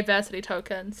 my adversity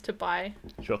tokens, to buy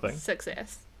Sure thing.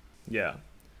 success. Yeah.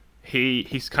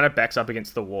 He's kind of backs up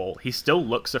against the wall. He still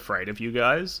looks afraid of you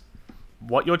guys.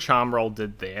 What your charm roll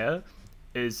did there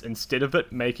is instead of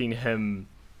it making him,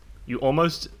 you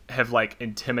almost have like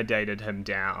intimidated him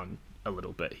down a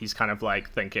little bit. He's kind of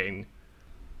like thinking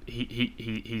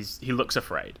he looks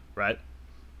afraid, right?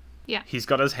 Yeah. He's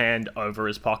got his hand over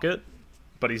his pocket,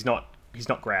 but he's not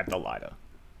grabbed the lighter.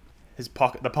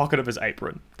 The pocket of his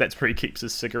apron. That's where he keeps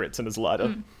his cigarettes and his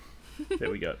lighter.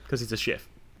 There we go. Because he's a chef.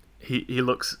 He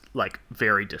looks like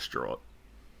very distraught.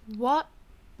 What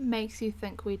makes you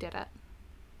think we did it?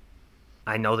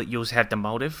 I know that yous have the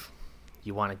motive.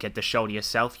 You want to get the show to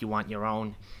yourself. You want your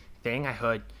own thing. I've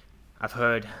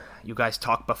heard you guys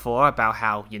talk before about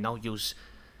how yous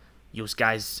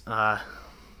guys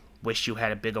wish you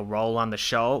had a bigger role on the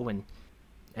show,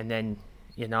 and then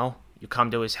you come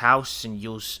to his house and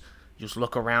yous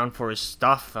look around for his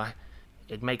stuff.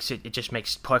 It just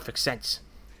makes perfect sense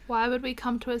Why would we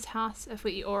come to his house if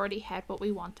we already had what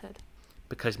we wanted?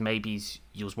 because maybe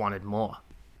yous wanted more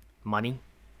money,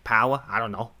 power. I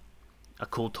don't know, a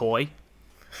cool toy.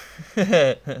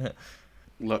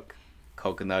 Look,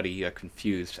 Coconutty, you're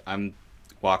confused. I'm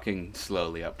walking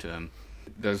slowly up to him.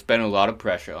 There's been a lot of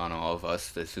pressure on all of us.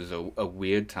 This is a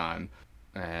weird time,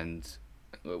 and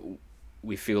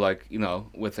we feel like,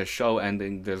 with the show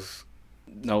ending, there's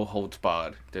no holds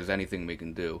barred. There's anything we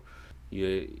can do.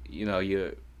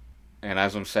 And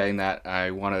as I'm saying that,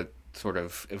 I want to sort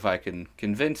of, if I can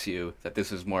convince you that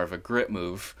this is more of a grit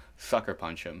move, sucker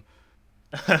punch him.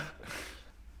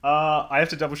 I have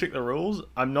to double check the rules.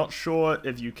 I'm not sure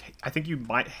if I think you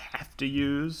might have to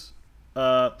use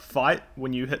fight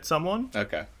when you hit someone.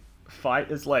 Okay.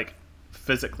 Fight is like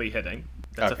physically hitting.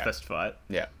 That's Okay. a fist fight.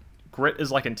 Yeah. Grit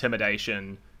is like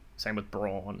intimidation. Same with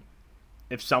brawn.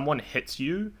 If someone hits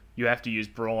you, you have to use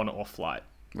brawn or flight.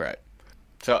 Right.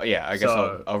 So, yeah, I guess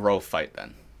So- I'll roll fight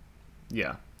then.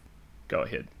 Yeah. Go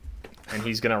ahead. And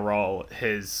he's gonna roll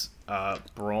his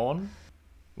brawn,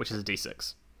 which is a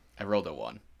d6. I rolled a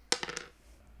 1.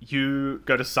 You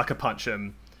go to sucker punch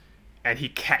him, and he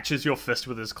catches your fist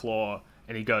with his claw,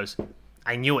 and he goes,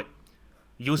 I knew it.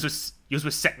 yous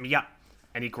was setting me up.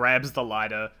 And he grabs the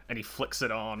lighter, and he flicks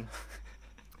it on.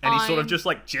 And he sort of I'm- just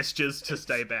like gestures to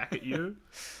stay back at you.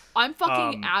 I'm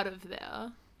fucking out of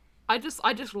there. I just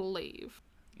leave.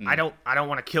 I don't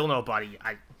want to kill nobody.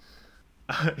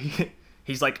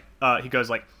 He's like, he goes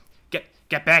like,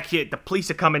 Get back here. The police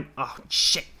are coming. Oh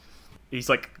shit. he's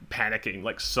like panicking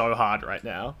like so hard right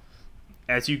now.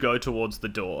 As you go towards the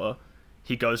door,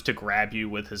 he goes to grab you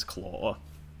with his claw.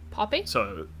 Poppy?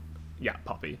 So, yeah,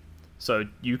 Poppy. So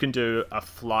you can do a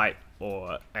flight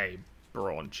or a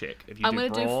brawn check. If you I'm do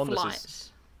gonna brawn, do this flight.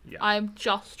 is yeah. I'm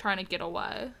just trying to get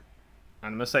away.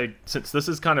 I'm gonna say, since this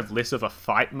is kind of less of a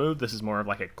fight move, this is more of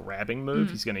like a grabbing move.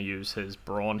 He's gonna use his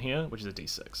brawn here, which is a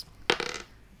d6.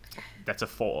 That's a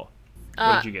 4.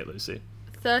 What did you get, Lucy?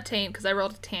 13, because I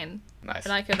rolled a 10. Nice.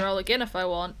 And I can roll again if I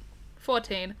want.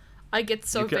 14. I get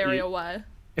so You ca- very you- away.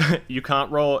 You can't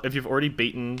roll if you've already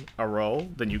beaten a roll.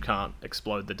 Then you can't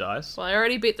explode the dice. Well, I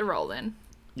already beat the roll then.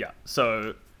 Yeah.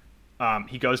 So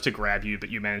he goes to grab you, but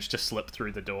you manage to slip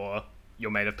through the door.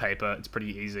 You're made of paper. It's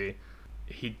pretty easy.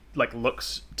 He like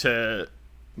looks to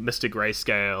Mr.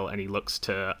 Grayscale and he looks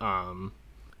to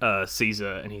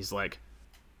Caesar and he's like,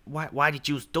 Why did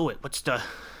you do it? What's the...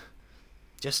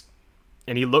 Just...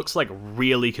 and he looks like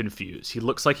really confused. He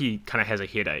looks like he kind of has a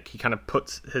headache. He kind of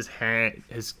puts his hand,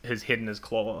 his head in his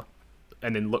claw,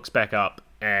 and then looks back up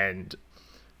and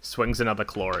swings another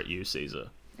claw at you, Caesar.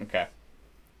 Okay.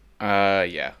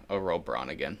 Yeah, I'll roll brawn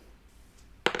again.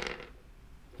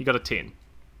 He got a 10.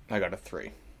 I got a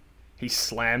 3. He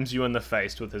slams you in the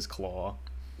face with his claw.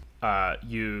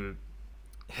 You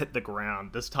hit the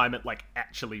ground. This time it like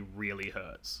actually really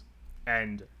hurts.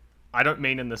 And I don't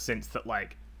mean in the sense that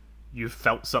like you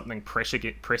felt something press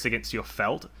against your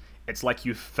felt. It's like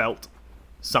you felt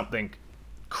something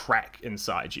crack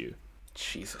inside you.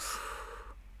 Jesus.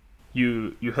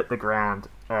 you hit the ground,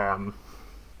 and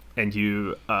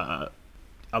you are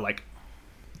like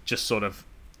just sort of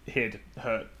head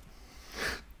hurt.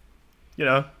 You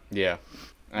know? Yeah.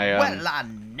 Well, I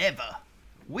never.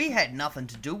 We had nothing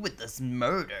to do with this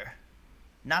murder.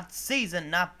 Not Caesar,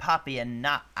 not Poppy, and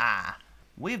not I.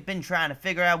 We've been trying to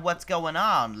figure out what's going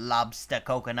on, Lobster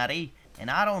Coconutty, and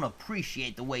I don't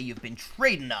appreciate the way you've been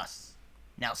treating us.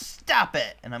 Now stop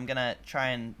it! And I'm gonna try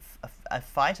and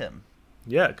fight him.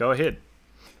 Yeah, go ahead.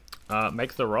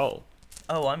 Make the roll.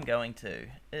 Oh, I'm going to.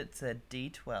 It's a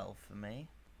D12 for me.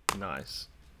 Nice.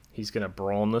 He's gonna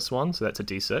brawn this one, so that's a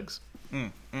D6.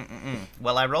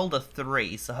 Well, I rolled a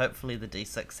 3, so hopefully the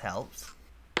D6 helps.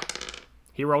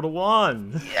 He rolled a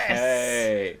 1. Yes!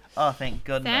 Hey. Oh, thank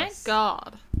goodness. Thank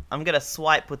God. I'm gonna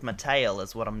swipe with my tail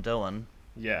is what I'm doing.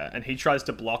 Yeah, and he tries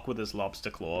to block with his lobster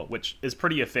claw, which is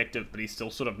pretty effective, but he's still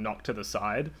sort of knocked to the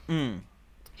side.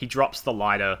 He drops the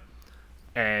lighter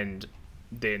and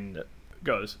then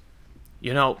goes,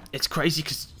 You know, it's crazy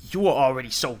because you were already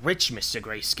so rich, Mr.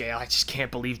 Grayscale. I just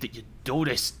can't believe that you do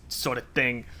this sort of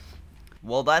thing.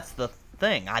 Well, that's the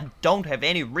thing. I don't have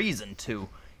any reason to.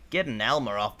 Getting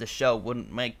Elmer off the show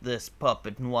wouldn't make this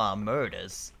Puppet Noir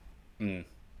murders.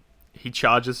 he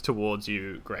charges towards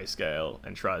you, Grayscale,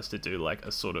 and tries to do like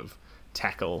a sort of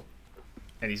tackle,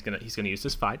 and he's gonna use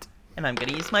this fight. And I'm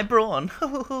gonna use my brawn.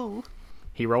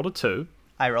 He rolled a 2.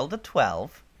 I rolled a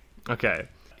 12. Okay.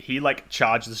 He like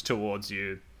charges towards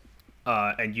you,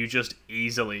 and you just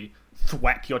easily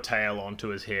thwack your tail onto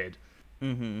his head.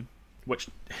 Which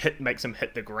makes him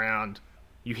hit the ground.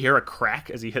 You hear a crack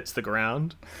as he hits the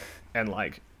ground, and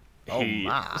like he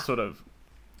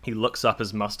he looks up,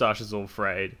 his mustache is all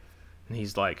frayed, and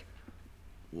he's like,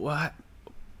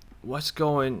 What's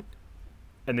going?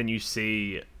 And then you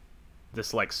see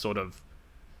this like sort of,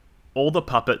 all the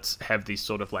puppets have these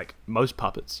sort of like, most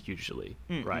puppets usually,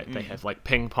 right? They have like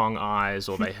ping pong eyes,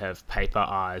 or they have paper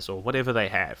eyes, or whatever they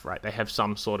have, right? They have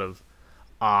some sort of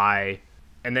eye,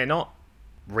 and they're not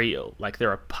real, like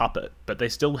they're a puppet, but they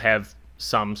still have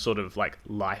some sort of like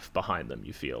life behind them,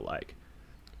 you feel like.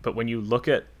 But when you look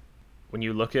at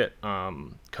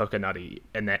Coconutty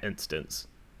in that instance,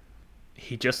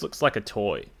 he just looks like a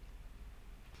toy,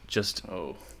 just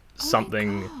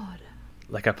something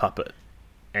like a puppet,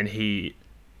 and he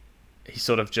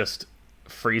sort of just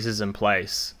freezes in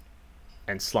place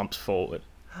and slumps forward.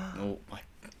 Oh my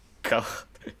god.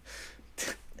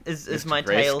 Is Mr. my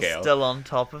tail Grayscale. still on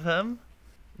top of him?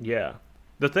 Yeah.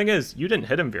 The thing is, you didn't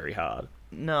hit him very hard.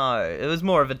 No, it was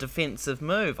more of a defensive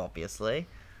move, obviously.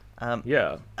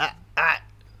 Yeah.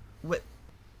 Wait,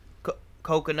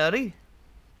 Coconutty?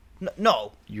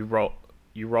 No. You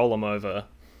roll him over,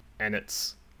 and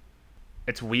it's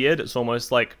weird. It's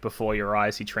almost like before your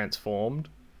eyes he transformed.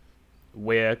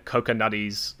 Where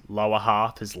Coconutty's lower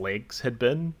half, his legs, had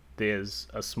been, there's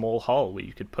a small hole where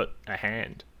you could put a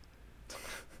hand.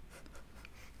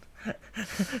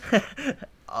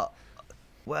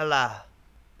 Well,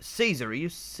 Caesar, are you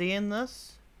seeing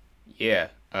this? Yeah.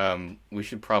 We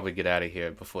should probably get out of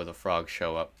here before the frogs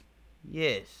show up.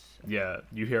 Yes. Yeah,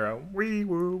 you hear a wee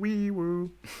woo, wee woo.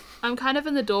 I'm kind of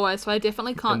in the doorway, so I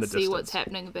definitely can't the see what's distance.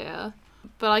 happening there.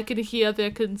 But I could hear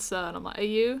their concern. I'm like, are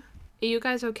you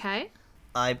guys okay?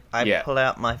 I Yeah. pull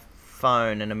out my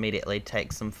phone and immediately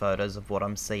take some photos of what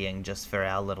I'm seeing just for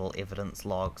our little evidence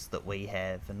logs that we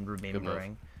have and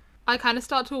remembering. I kind of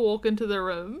start to walk into the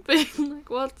room, being like,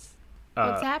 what's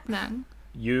happening?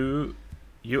 You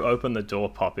open the door,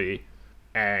 Poppy,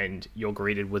 and you're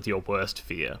greeted with your worst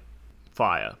fear.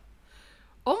 Fire.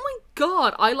 Oh my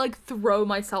god, I like throw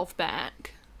myself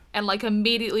back and like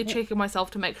immediately checking myself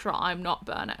to make sure I'm not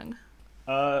burning.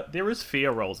 There is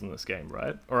fear rolls in this game,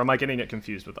 right? Or am I getting it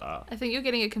confused with R? I think you're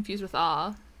getting it confused with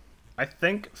R. I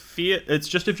think fear, it's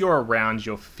just if you're around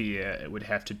your fear, it would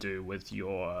have to do with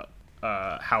your,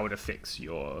 how it affects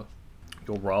your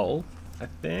roll, I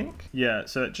think. Yeah,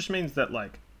 so it just means that,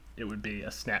 like, it would be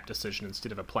a snap decision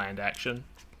instead of a planned action.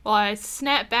 Well, I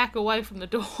snap back away from the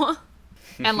door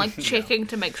and like checking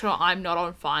to make sure I'm not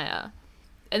on fire.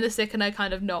 And the second I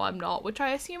kind of know I'm not, which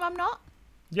I assume I'm not,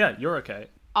 Yeah, you're okay.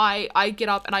 I get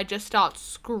up and I just start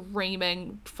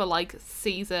screaming for like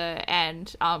Caesar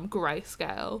and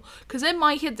Grayscale, because in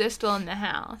my head they're still in the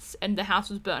house and the house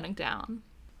was burning down.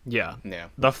 Yeah. Yeah.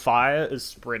 The fire is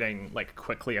spreading, like,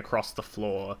 quickly across the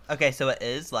floor. Okay, so it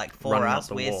is, like, for Running up us,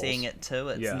 the we're walls. seeing it too.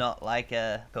 It's Yeah. not like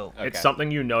a... Cool. Okay. It's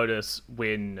something you notice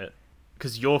when,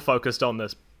 because you're focused on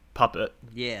this puppet.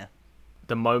 Yeah.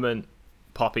 The moment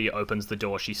Poppy opens the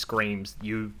door, she screams.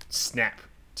 You snap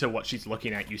to what she's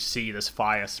looking at. You see this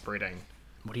fire spreading.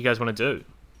 What do you guys want to do?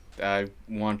 I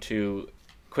want to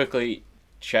quickly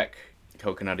check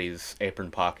Coconutty's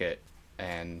apron pocket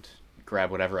and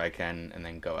grab whatever I can and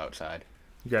then go outside.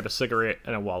 You grab a cigarette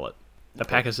and a wallet. A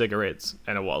pack of cigarettes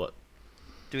and a wallet.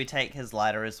 Do we take his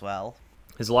lighter as well?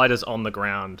 His lighter's on the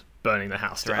ground, burning the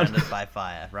house down. Surrounded by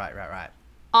fire. Right.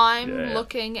 I'm Yeah.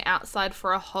 looking outside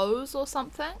for a hose or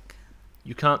something.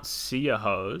 You can't see a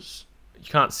hose. You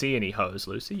can't see any hose,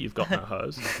 Lucy. You've got no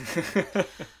hose.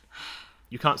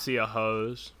 You can't see a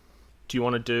hose. Do you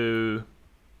want to do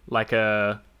like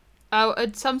a Oh,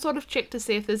 it's some sort of check to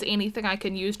see if there's anything I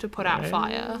can use to put out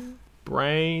fire.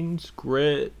 brains,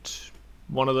 grit?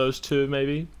 One of those two,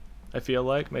 maybe. I feel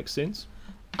like makes sense.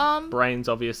 Brains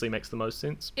obviously makes the most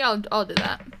sense. Yeah, I'll do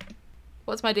that.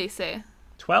 What's my DC?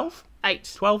 12?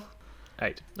 8. 12?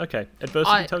 8. Okay.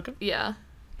 Adversity token. Yeah.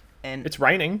 And It's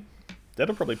raining.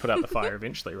 That'll probably put out the fire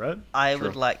eventually, right? I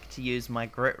would like to use my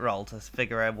grit roll to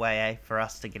figure a way for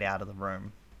us to get out of the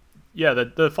room. Yeah,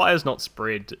 the fire's not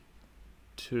spread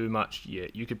too much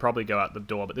yet. You could probably go out the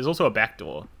door, but there's also a back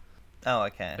door Oh,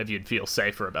 okay. if you'd feel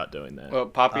safer about doing that. Well,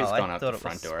 Poppy's Oh, I gone out thought the it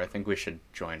front was- door. I think we should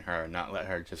join her, not let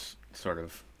her just sort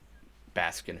of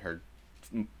bask in her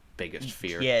biggest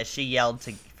fear. Yeah, she yelled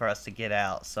for us to get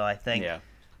out, so I think... Yeah.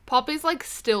 Poppy's like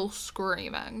still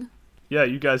screaming. Yeah,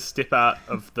 you guys step out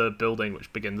of the building,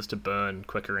 which begins to burn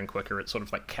quicker and quicker. It sort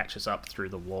of like catches up through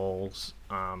the walls.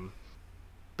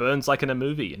 Burns like in a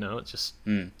movie, you know? It's just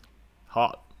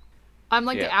hot. I'm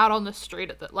like Yeah. out on the street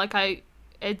at the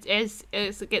as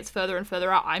it gets further and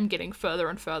further out, I'm getting further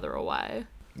and further away.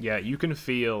 Yeah, you can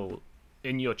feel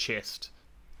in your chest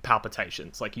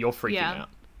palpitations, like you're freaking Yeah. out.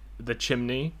 The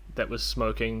chimney that was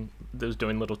smoking, that was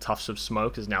doing little tufts of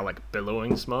smoke, is now like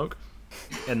billowing smoke,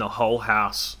 and the whole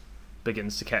house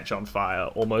begins to catch on fire,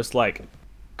 almost like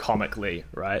comically,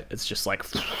 right? It's just like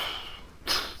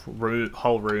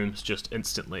whole rooms just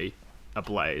instantly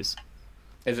ablaze.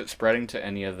 Is it spreading to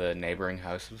any of the neighboring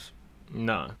houses?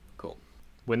 No. Cool.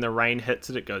 When the rain hits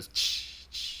it, it goes.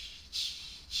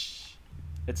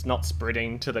 It's not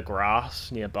spreading to the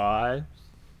grass nearby.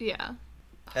 Yeah.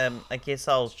 I guess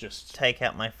I'll Just- take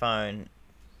out my phone,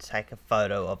 take a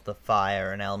photo of the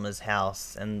fire in Elmer's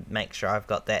house, and make sure I've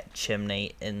got that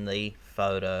chimney in the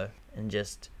photo, and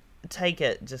just take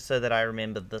it just so that I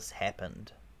remember this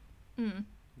happened.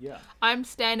 Yeah. I'm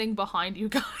standing behind you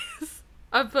guys.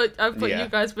 I've put Yeah. you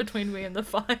guys between me and the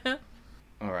fire.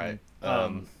 All right.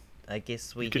 I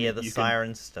guess we You can- hear the you can-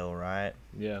 sirens still, right?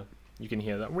 Yeah. You can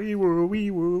hear that. Wee woo, wee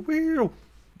woo, wee woo.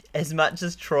 As much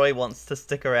as Troy wants to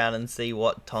stick around and see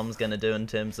what Tom's gonna do in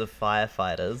terms of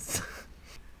firefighters,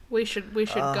 We should go.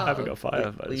 I haven't got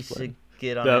firefighters. we playing. should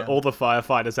get on. All the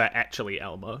firefighters are actually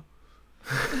Elmo.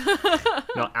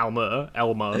 Not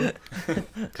Elmo,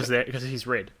 because he's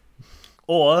red.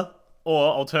 Or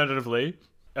alternatively,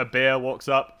 a bear walks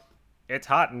up. It's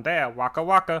hot in there. Waka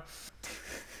waka.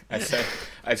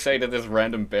 I say to this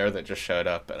random bear that just showed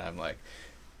up, and I'm like,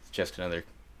 it's just another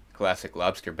classic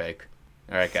lobster bake.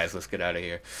 All right, guys, let's get out of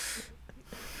here.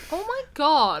 Oh my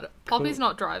god. Poppy's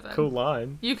not driving. Cool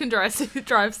line. You can drive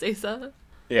Caesar.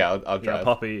 Yeah, I'll Yeah, drive.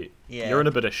 Poppy, Yeah. you're in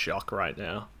a bit of shock right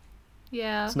now.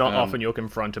 Yeah. It's not Um, often you're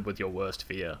confronted with your worst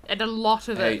fear. And a lot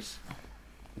of Hey, it.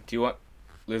 do you want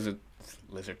lizard,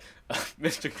 Mr.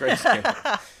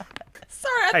 Grayscale?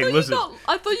 Sorry, Hey, lizard.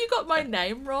 I thought you got my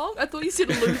name wrong. I thought you said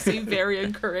Lucy very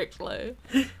incorrectly.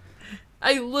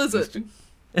 Hey, lizard.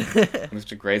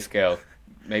 Mr. Grayscale,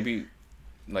 maybe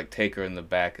like take her in the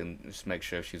back and just make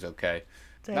sure she's okay.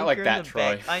 Take Not like her in that, the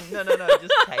Troy. back. No,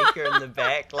 just take her in the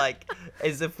back, like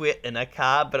as if we're in a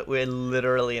car, but we're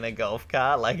literally in a golf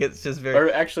car. Like it's just very.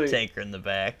 Or actually, Take her in the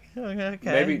back. Okay.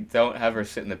 maybe don't have her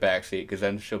sit in the back seat because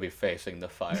then she'll be facing the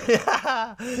fire.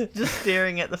 just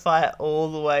staring at the fire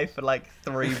all the way for like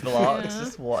 3 blocks, Yeah.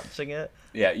 just watching it.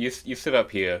 Yeah, you sit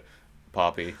up here,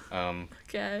 Poppy. Okay.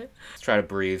 Let's try to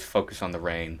breathe, focus on the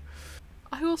rain,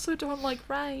 I also don't like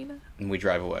rain. and we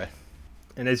drive away.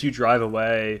 And as you drive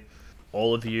away,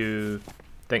 all of you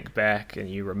think back and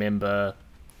you remember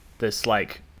this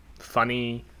like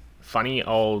funny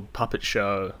old puppet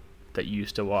show that you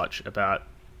used to watch about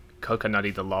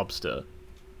Coconutty the lobster.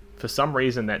 For some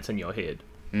reason that's in your head.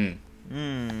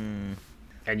 And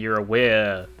you're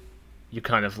aware, you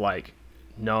kind of like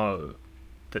know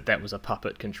that was a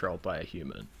puppet controlled by a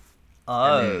human.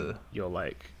 Oh. You're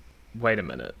like, wait a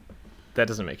minute, that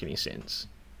doesn't make any sense.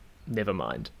 Never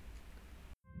mind.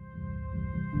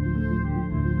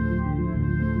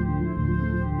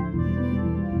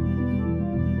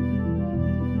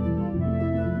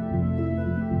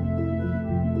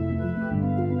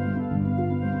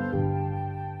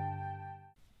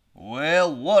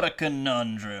 Well, what a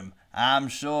conundrum. I'm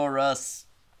sure us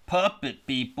puppet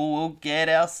people will get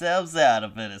ourselves out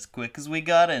of it as quick as we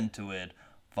got into it.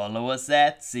 Follow us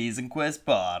at Season Quest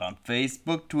Pod on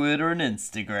Facebook, Twitter, and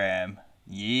Instagram.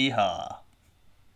 Yeehaw.